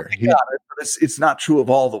very clear. Got it, but it's not true of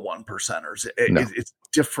all the 1%ers. No. It's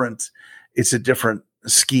different. It's a different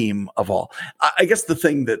scheme of all. I guess the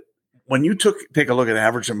thing that when you take a look at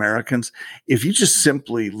average Americans, if you just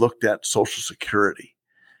simply looked at Social Security,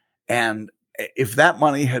 and if that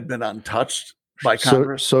money had been untouched by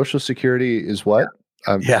Congress, Social Security is what?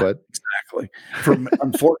 Yeah, what? exactly.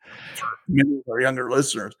 Unfortunately, for many of our younger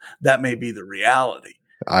listeners, that may be the reality.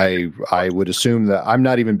 I would assume that I'm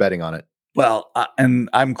not even betting on it. Well, and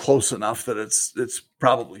I'm close enough that it's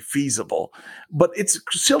probably feasible, but it's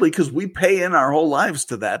silly because we pay in our whole lives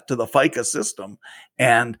to the FICA system,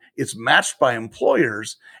 and it's matched by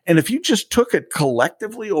employers. And if you just took it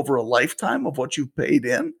collectively over a lifetime of what you've paid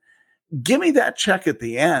in, give me that check at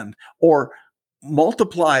the end, or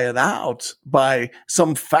multiply it out by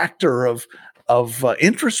some factor of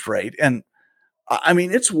interest rate, and I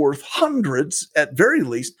mean, it's worth hundreds, at very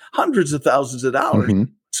least, hundreds of thousands of dollars.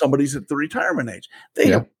 Mm-hmm. Somebody's at the retirement age. They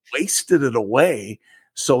have wasted it away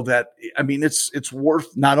so that, I mean, it's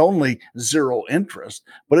worth not only zero interest,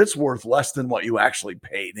 but it's worth less than what you actually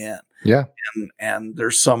paid in. Yeah. And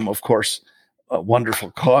there's some, of course, a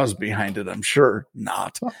wonderful cause behind it. I'm sure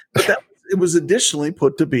not, but it was additionally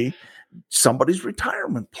put to be somebody's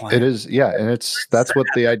retirement plan. It is. Yeah. And that's sad. What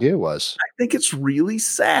the idea was. I think it's really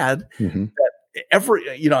sad that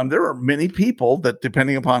there are many people that,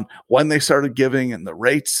 depending upon when they started giving and the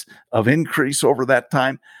rates of increase over that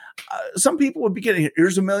time, some people would be getting,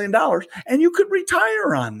 here's $1 million, and you could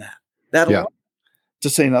retire on that. Alone, to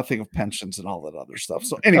say nothing of pensions and all that other stuff.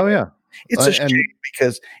 So anyway, it's a shame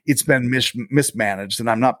because it's been mismanaged, and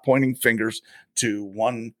I'm not pointing fingers to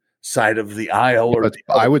one side of the aisle or the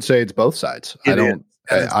other. I would say it's both sides.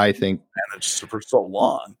 I think managed for so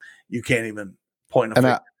long, you can't even point a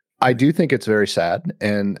finger. I do think it's very sad,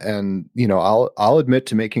 and I'll admit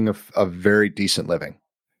to making a very decent living.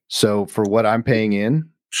 So for what I'm paying in,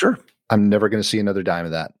 sure, I'm never going to see another dime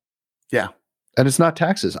of that. Yeah, and it's not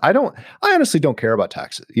taxes. I honestly don't care about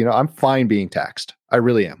taxes. I'm fine being taxed. I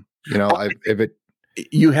really am.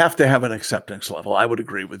 You have to have an acceptance level. I would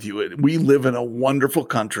agree with you. We live in a wonderful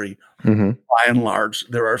country, by and large.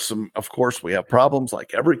 There are some, of course, we have problems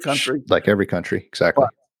like every country. Exactly.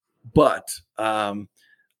 But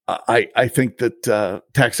I think that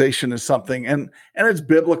taxation is something, and it's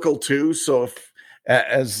biblical too. So if,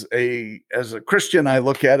 as a Christian, I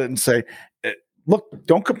look at it and say, look,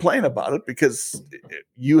 don't complain about it because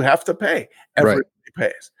you have to pay. Everybody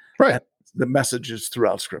pays. Right. And the message is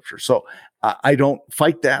throughout Scripture. So I don't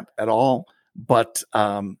fight that at all. But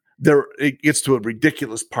it gets to a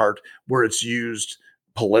ridiculous part where it's used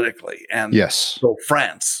politically. And so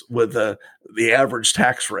France, with the average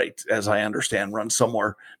tax rate, as I understand, runs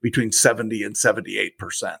somewhere between 70 and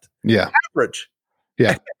 78%. Yeah. Average.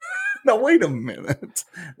 Yeah. Now, wait a minute.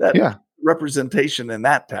 Representation in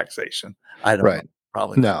that taxation, I don't know.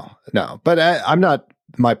 Probably no. But I'm not.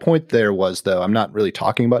 My point there was, though, I'm not really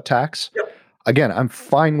talking about tax. Yep. Again, I'm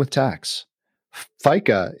fine with tax.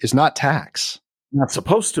 FICA is not tax. Not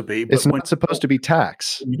supposed to be. But it's not supposed to be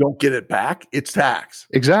tax. You don't get it back. It's tax.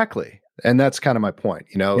 Exactly. And that's kind of my point.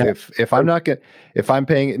 If I'm not if I'm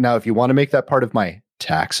paying now, if you want to make that part of my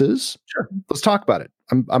taxes, sure, let's talk about it.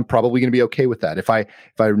 I'm probably going to be okay with that if I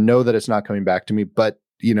know that it's not coming back to me. But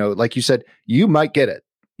like you said, you might get it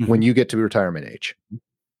when you get to retirement age.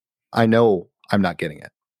 I know I'm not getting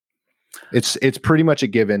it. It's pretty much a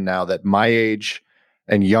given now that my age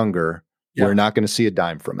and younger, we're not going to see a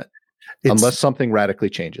dime from it. Unless something radically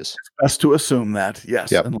changes. It's best to assume that,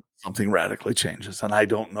 yes, unless something radically changes. And I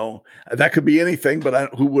don't know. That could be anything,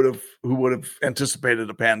 but who would have anticipated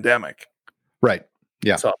a pandemic? Right.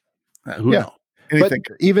 Yeah. So who knows? Anything.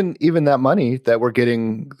 But even that money that we're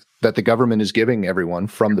getting, that the government is giving everyone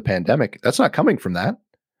from the pandemic, that's not coming from that.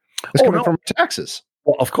 It's coming from taxes.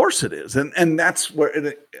 Well, of course it is. And that's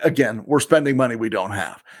where, again, we're spending money we don't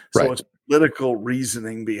have. So it's political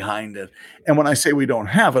reasoning behind it. And when I say we don't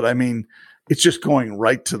have it, I mean, it's just going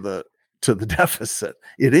right to the deficit.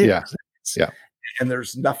 It is. Yeah. And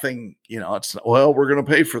there's nothing, it's, well, we're going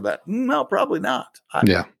to pay for that. No, probably not.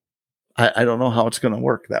 I don't know how it's going to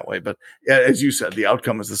work that way. But as you said, the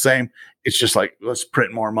outcome is the same. It's just like, let's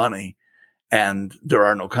print more money and there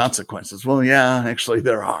are no consequences. Well, yeah, actually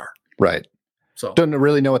there are. Right. So don't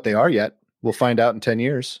really know what they are yet. We'll find out in 10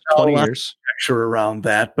 years, 20 years. Conjecture around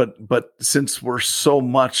that. But since we're so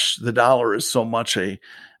much, the dollar is so much a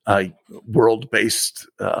world-based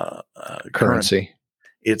currency,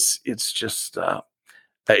 it's just,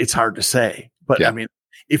 it's hard to say. But I mean,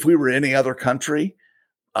 if we were any other country,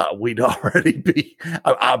 we'd already be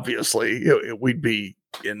obviously we'd be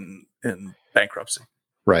in bankruptcy.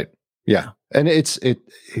 Right. Yeah. And it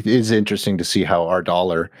is interesting to see how our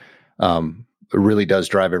dollar really does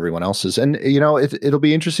drive everyone else's. And it'll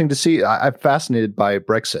be interesting to see. I'm fascinated by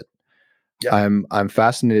Brexit. Yeah. I'm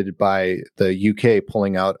fascinated by the UK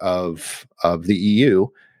pulling out of the EU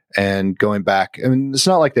and going back. I mean, it's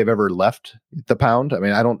not like they've ever left the pound. I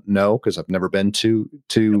mean, I don't know because I've never been to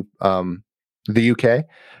the UK,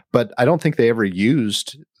 but I don't think they ever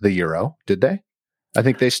used the euro, did they? I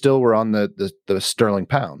think they still were on the sterling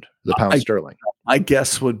pound, the pound sterling. My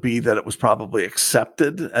guess would be that it was probably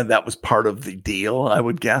accepted, and that was part of the deal, I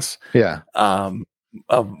would guess. Yeah.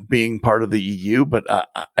 Of being part of the EU, but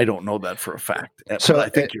I don't know that for a fact. So but I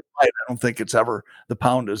think you're right. I don't think the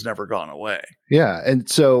pound has never gone away. Yeah. And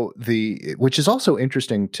so which is also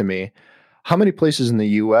interesting to me, how many places in the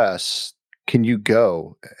US can you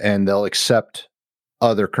go and they'll accept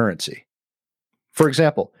other currency? For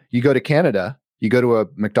example, you go to Canada, you go to a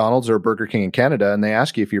McDonald's or a Burger King in Canada, and they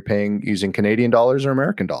ask you if you're paying using Canadian dollars or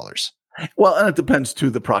American dollars. Well, and it depends to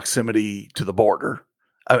the proximity to the border.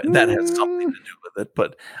 I mean, that has something to do with it,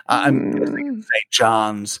 but I'm guessing St.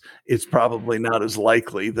 John's, it's probably not as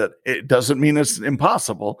likely. That it doesn't mean it's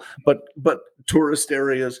impossible, but tourist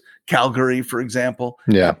areas, Calgary, for example,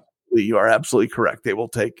 you are absolutely correct. They will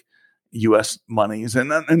take U.S. monies,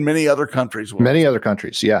 and many other countries will. Many other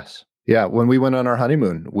countries, yes. Yeah, when we went on our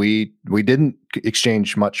honeymoon, we didn't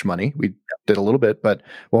exchange much money. We did a little bit, but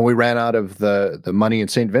when we ran out of the money in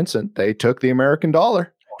St. Vincent, they took the American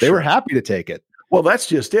dollar. They were happy to take it. Well, that's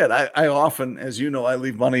just it. I often, as you know, I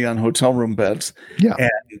leave money on hotel room beds. Yeah.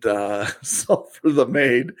 And so for the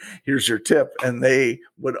maid, here's your tip. And they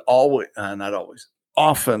would always, not always,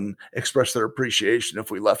 often express their appreciation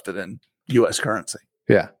if we left it in U.S. currency.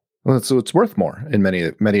 Yeah. Well, so it's worth more in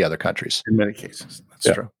many other countries. In many cases.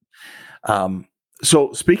 That's true.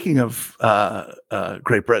 So speaking of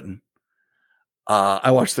Great Britain,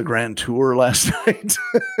 I watched the Grand Tour last night.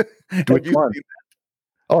 Which one?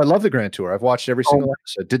 Oh, I love the Grand Tour. I've watched every single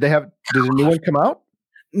episode. Did a new one come out?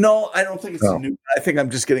 No, I don't think it's a new. I think I'm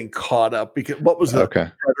just getting caught up because what was the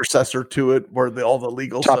predecessor to it, where all the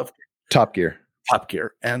legal stuff? Top Gear,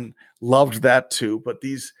 and loved that too. But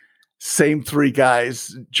these same three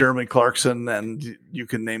guys, Jeremy Clarkson, and you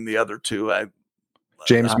can name the other two.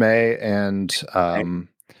 James May and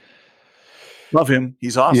love him.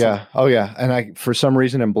 He's awesome. Yeah. Oh yeah. And I, for some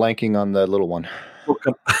reason, I'm blanking on the little one.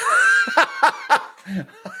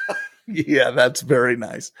 Yeah, that's very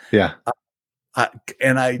nice. Yeah.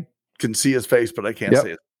 And I can see his face, but I can't see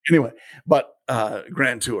it. Anyway, but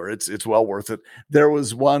Grand Tour, it's well worth it. There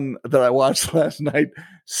was one that I watched last night,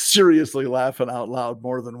 seriously laughing out loud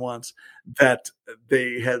more than once, that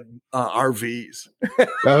they had RVs.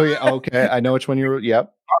 Oh, yeah. Okay. I know which one you're,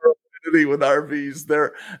 yep. With RVs.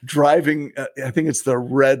 They're driving, I think it's the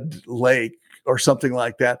Red Lake or something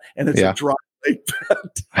like that. And it's a dry lake bed.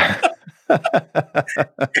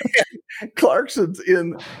 Clarkson's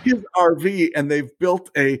in his RV and they've built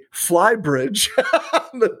a fly bridge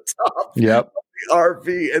on the top of the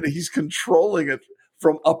RV and he's controlling it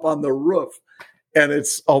from up on the roof. And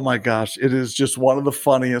it's, oh my gosh, it is just one of the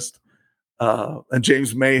funniest. And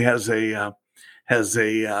James May has a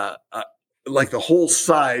like the whole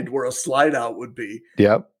side where a slide out would be.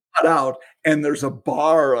 Yep. Cut out and there's a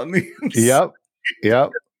bar on the inside.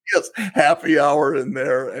 Yep. Yes, happy hour in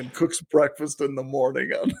there and cooks breakfast in the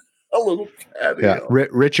morning on a little patio. Yeah,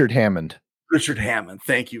 Richard Hammond.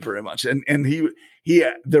 Thank you very much. And he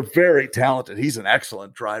they're very talented. He's an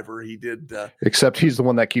excellent driver. He did, except he's the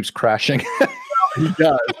one that keeps crashing. He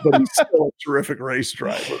does, but he's still a terrific race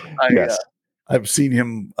driver. I've seen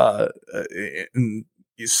him in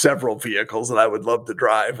several vehicles that I would love to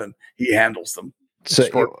drive, and he handles them.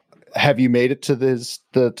 So, have you made it to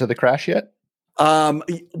the crash yet?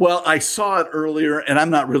 Well, I saw it earlier, and I'm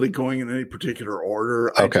not really going in any particular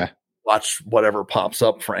order. Okay. I watch whatever pops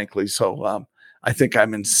up, frankly. So, I think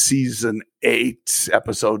I'm in season 8,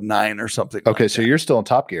 episode 9 or something. Okay. So you're still in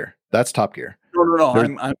Top Gear. That's Top Gear. No.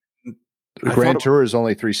 I'm Grand Tour is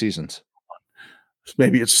only 3 seasons.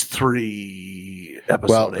 Maybe it's 3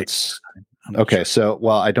 episode 8. Okay. Sure. So,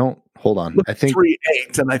 I don't, hold on. I think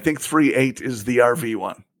 3-8, and I think 3-8 is the RV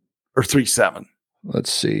one, or 3-7.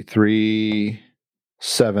 Let's see,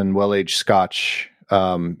 3-7 well-aged Scotch.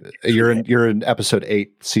 You're in episode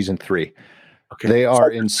 8, season 3. Okay.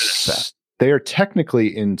 They are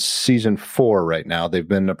technically in season 4 right now. They've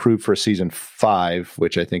been approved for season 5,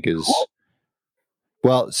 which I think is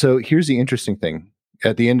well. So here's the interesting thing: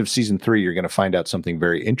 at the end of season 3, you're going to find out something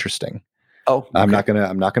very interesting. Oh, okay. I'm not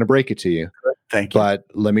gonna break it to you, Thank you. But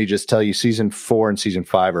let me just tell you, season 4 and season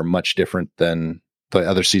 5 are much different than the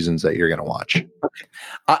other seasons that you're going to watch.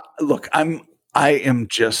 Look, I am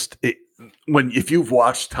just if you've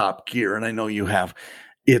watched Top Gear, and I know you have,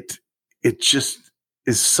 it just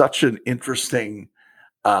is such an interesting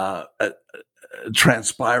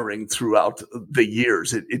transpiring throughout the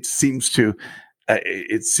years. It seems to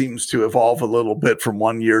evolve a little bit from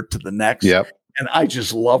one year to the next. Yep. And I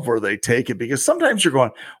just love where they take it, because sometimes you're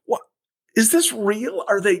going, what? Is this real?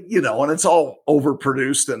 Are they, and it's all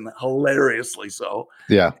overproduced and hilariously so.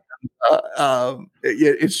 Yeah.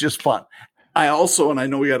 It's just fun. I also, and I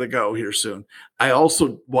know we got to go here soon, I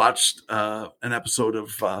also watched an episode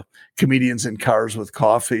of Comedians in Cars with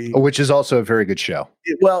Coffee. Which is also a very good show.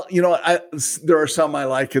 Well, there are some I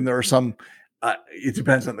like, and there are some, it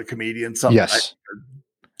depends on the comedian. Some yes. are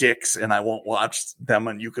dicks, and I won't watch them,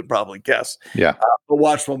 and you could probably guess. Yeah. But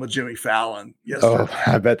watched one with Jimmy Fallon yesterday. Oh,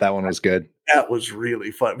 I bet that one was good. That was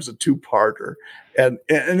really fun. It was a 2-parter. And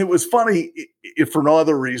it was funny, if for no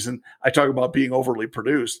other reason. I talk about being overly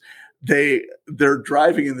produced. They're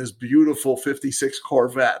driving in this beautiful 56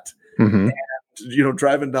 Corvette, and,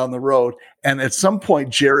 driving down the road. And at some point,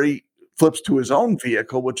 Jerry flips to his own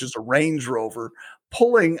vehicle, which is a Range Rover,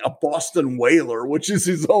 pulling a Boston Whaler, which is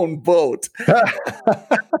his own boat.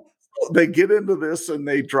 They get into this and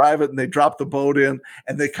they drive it and they drop the boat in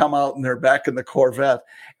and they come out and they're back in the Corvette.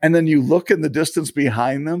 And then you look in the distance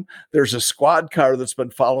behind them, there's a squad car that's been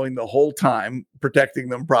following the whole time, protecting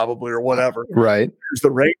them probably or whatever. Right. There's the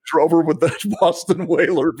Range Rover with the Boston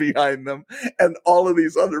Whaler behind them and all of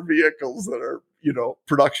these other vehicles that are,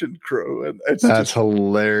 production crew. And that's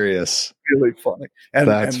hilarious. Really funny. And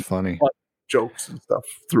that's funny. Fun jokes and stuff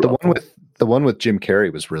throughout. The one with Jim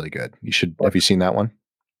Carrey was really good. Have you seen that one?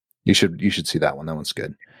 You should see that one. That one's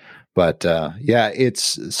good. But so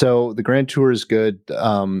the Grand Tour is good.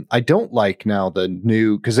 I don't like now the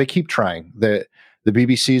new, because they keep trying. The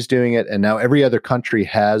BBC is doing it, and now every other country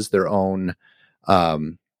has their own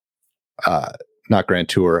not Grand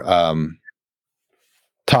Tour,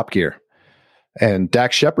 Top Gear. And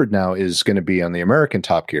Dax Shepard now is going to be on the American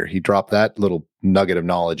Top Gear. He dropped that little nugget of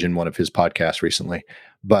knowledge in one of his podcasts recently.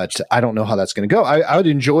 But I don't know how that's going to go. I would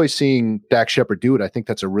enjoy seeing Dax Shepard do it. I think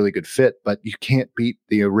that's a really good fit, but you can't beat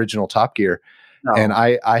the original Top Gear. No. And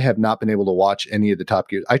I have not been able to watch any of the Top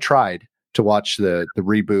Gear. I tried to watch the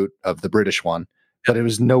reboot of the British one, but it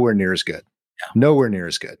was nowhere near as good. Yeah. Nowhere near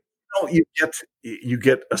as good. You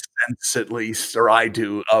get a sense, at least, or I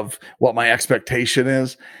do, of what my expectation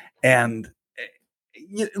is. And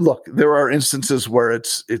look, there are instances where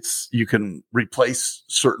it's you can replace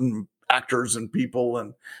certain actors and people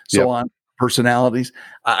and so on, personalities.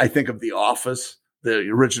 I think of The Office, the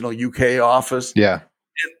original UK Office. Yeah.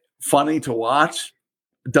 Funny to watch.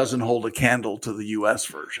 Doesn't hold a candle to the US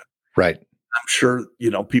version. Right. I'm sure,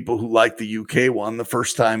 people who like the UK one, the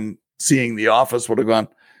first time seeing The Office would have gone,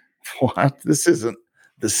 what? This isn't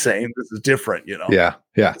the same. This is different, Yeah.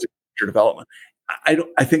 Yeah. It's a development.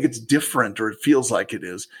 I think it's different, or it feels like it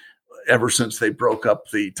is, ever since they broke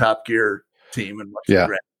up the Top Gear team and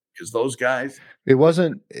because those guys, it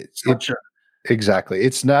wasn't exactly.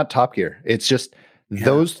 It's not Top Gear. It's just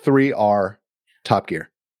those three are Top Gear.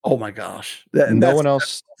 Oh my gosh! No one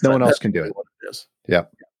else can do it. What it is. Yeah,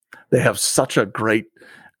 they have such a great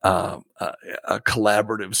a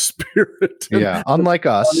collaborative spirit. Yeah, unlike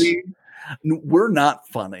us. We're not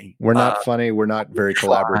funny. We're not funny. We're not very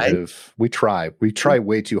collaborative. We try. We try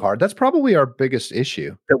way too hard. That's probably our biggest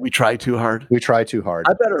issue. That we try too hard? We try too hard.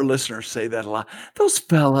 I bet our listeners say that a lot. Those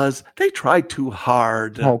fellas, they try too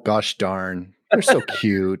hard. Oh, gosh darn. They're so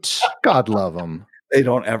cute. God love them. They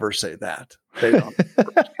don't ever say that. They don't.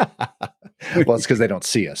 Well, it's because they don't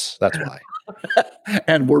see us. That's why.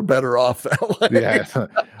 And we're better off that way. Yeah.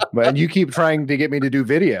 But you keep trying to get me to do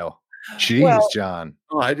video. Jeez, John.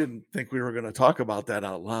 Oh, I didn't think we were going to talk about that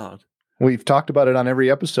out loud. We've talked about it on every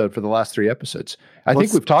episode for the last 3 episodes. I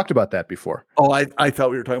think we've talked about that before. Oh, I thought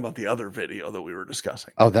we were talking about the other video that we were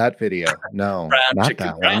discussing. Oh, that video. No, not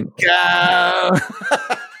that one.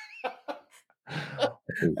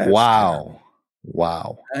 Wow.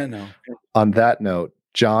 I know. On that note,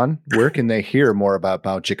 John, where can they hear more about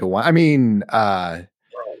Bauchika? I mean,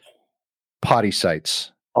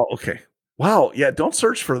 PoddiSites. Oh, okay. Wow. Yeah. Don't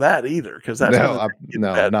search for that either. Because that's not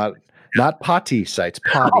PoddiSites,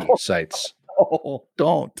 PoddiSites. Oh,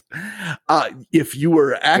 don't. If you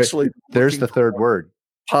were actually there's the third word.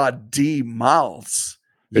 PoddiMouths.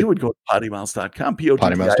 You would go to PoddiMouths.com,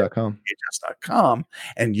 PoddiMouths.com,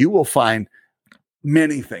 and you will find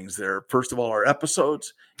many things there. First of all, our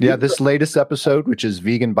episodes. Yeah, this latest episode, which is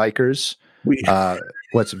Vegan Bikers.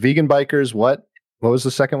 What's Vegan Bikers? What was the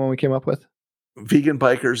second one we came up with? Vegan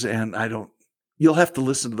Bikers, and you'll have to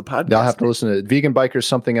listen to the podcast. I'll have to listen to it. Vegan Bikers,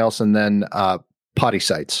 something else, and then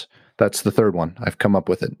PoddiSites. That's the third one. I've come up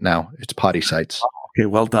with it now. It's PoddiSites. Okay,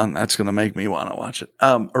 well done. That's going to make me want to watch it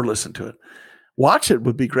or listen to it. Watch it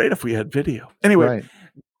would be great if we had video. Anyway, Right.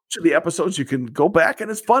 To the episodes, you can go back,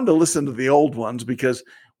 and it's fun to listen to the old ones because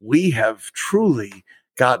we have truly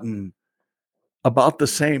gotten about the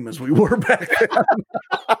same as we were back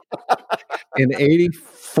then. In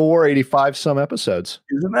 84, 85 some episodes.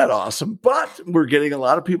 Isn't that awesome? But we're getting a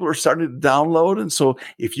lot of people are starting to download. And so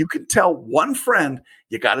if you can tell one friend,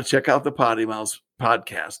 you got to check out the PoddiMouths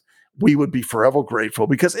podcast, we would be forever grateful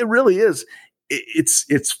because it really is.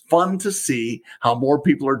 It's fun to see how more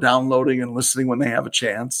people are downloading and listening when they have a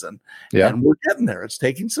chance. And we're getting there. It's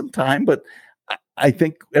taking some time, but I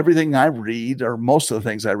think everything I read or most of the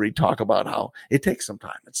things I read talk about how it takes some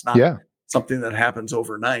time. It's not something that happens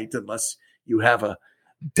overnight unless you have a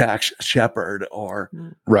Dax Shepherd or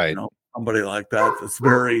somebody like that. That's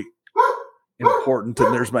very important.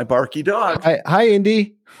 And there's my barky dog. Hi,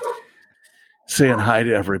 Indy. Saying hi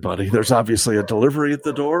to everybody. There's obviously a delivery at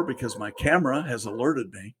the door because my camera has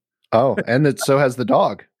alerted me. Oh, and so has the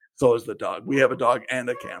dog. So is the dog. We have a dog and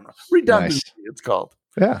a camera. Redundancy, it's called.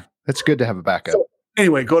 Yeah, it's good to have a backup. So,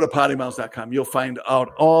 anyway, go to PoddiMouths.com. You'll find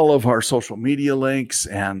out all of our social media links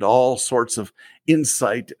and all sorts of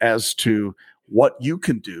insight as to what you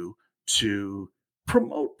can do to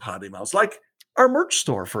promote PoddiMouths, like our merch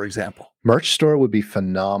store, for example. Merch store would be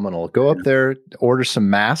phenomenal. Go up there, order some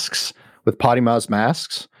masks with PoddiMouths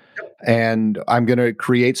masks, and I'm going to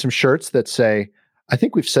create some shirts that say, I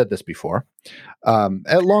think we've said this before,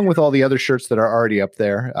 along with all the other shirts that are already up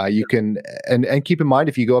there. You can, and keep in mind,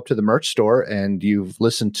 if you go up to the merch store and you've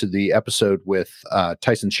listened to the episode with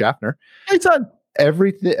Tyson Schaffner,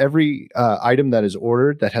 every item that is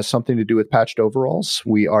ordered that has something to do with patched overalls,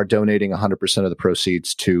 we are donating 100% of the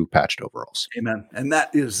proceeds to patched overalls. Amen. And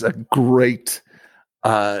that is a great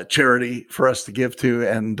charity for us to give to,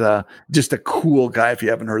 and just a cool guy. If you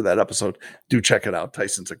haven't heard that episode, do check it out.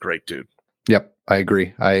 Tyson's a great dude. Yep, I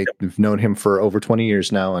agree. I've known him for over 20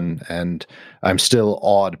 years now, and I'm still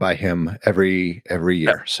awed by him every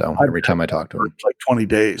year. So every time I talk to him, like 20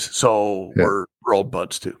 days. So we're old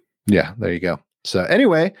buds too. Yeah, there you go. So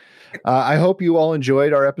anyway, I hope you all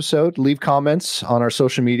enjoyed our episode. Leave comments on our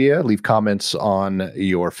social media. Leave comments on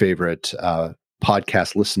your favorite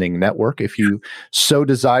podcast listening network if you so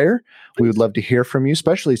desire. We would love to hear from you,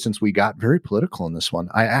 especially since we got very political in this one.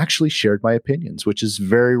 I actually shared my opinions, which is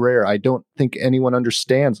very rare. I don't think anyone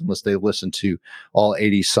understands, unless they listen to all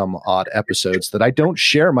 80 some odd episodes, that I don't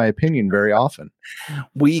share my opinion very often.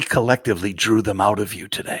 We collectively drew them out of you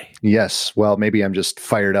today. Yes. Well, maybe I'm just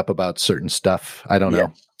fired up about certain stuff. I don't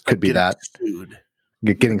know. Could be that.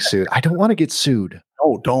 Getting sued. I don't want to get sued.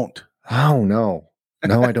 Oh, don't. Oh, no.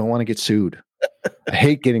 No, I don't want to get sued. I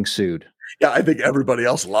hate getting sued. Yeah, I think everybody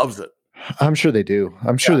else loves it. I'm sure they do.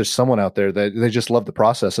 I'm sure there's someone out there that they just love the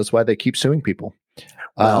process. That's why they keep suing people.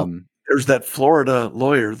 Well, there's that Florida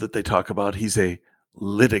lawyer that they talk about. He's a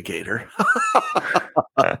litigator.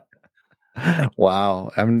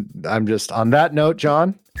 Wow. I'm just on that note,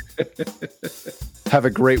 John. Have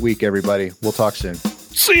a great week, everybody. We'll talk soon.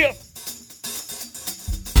 See ya.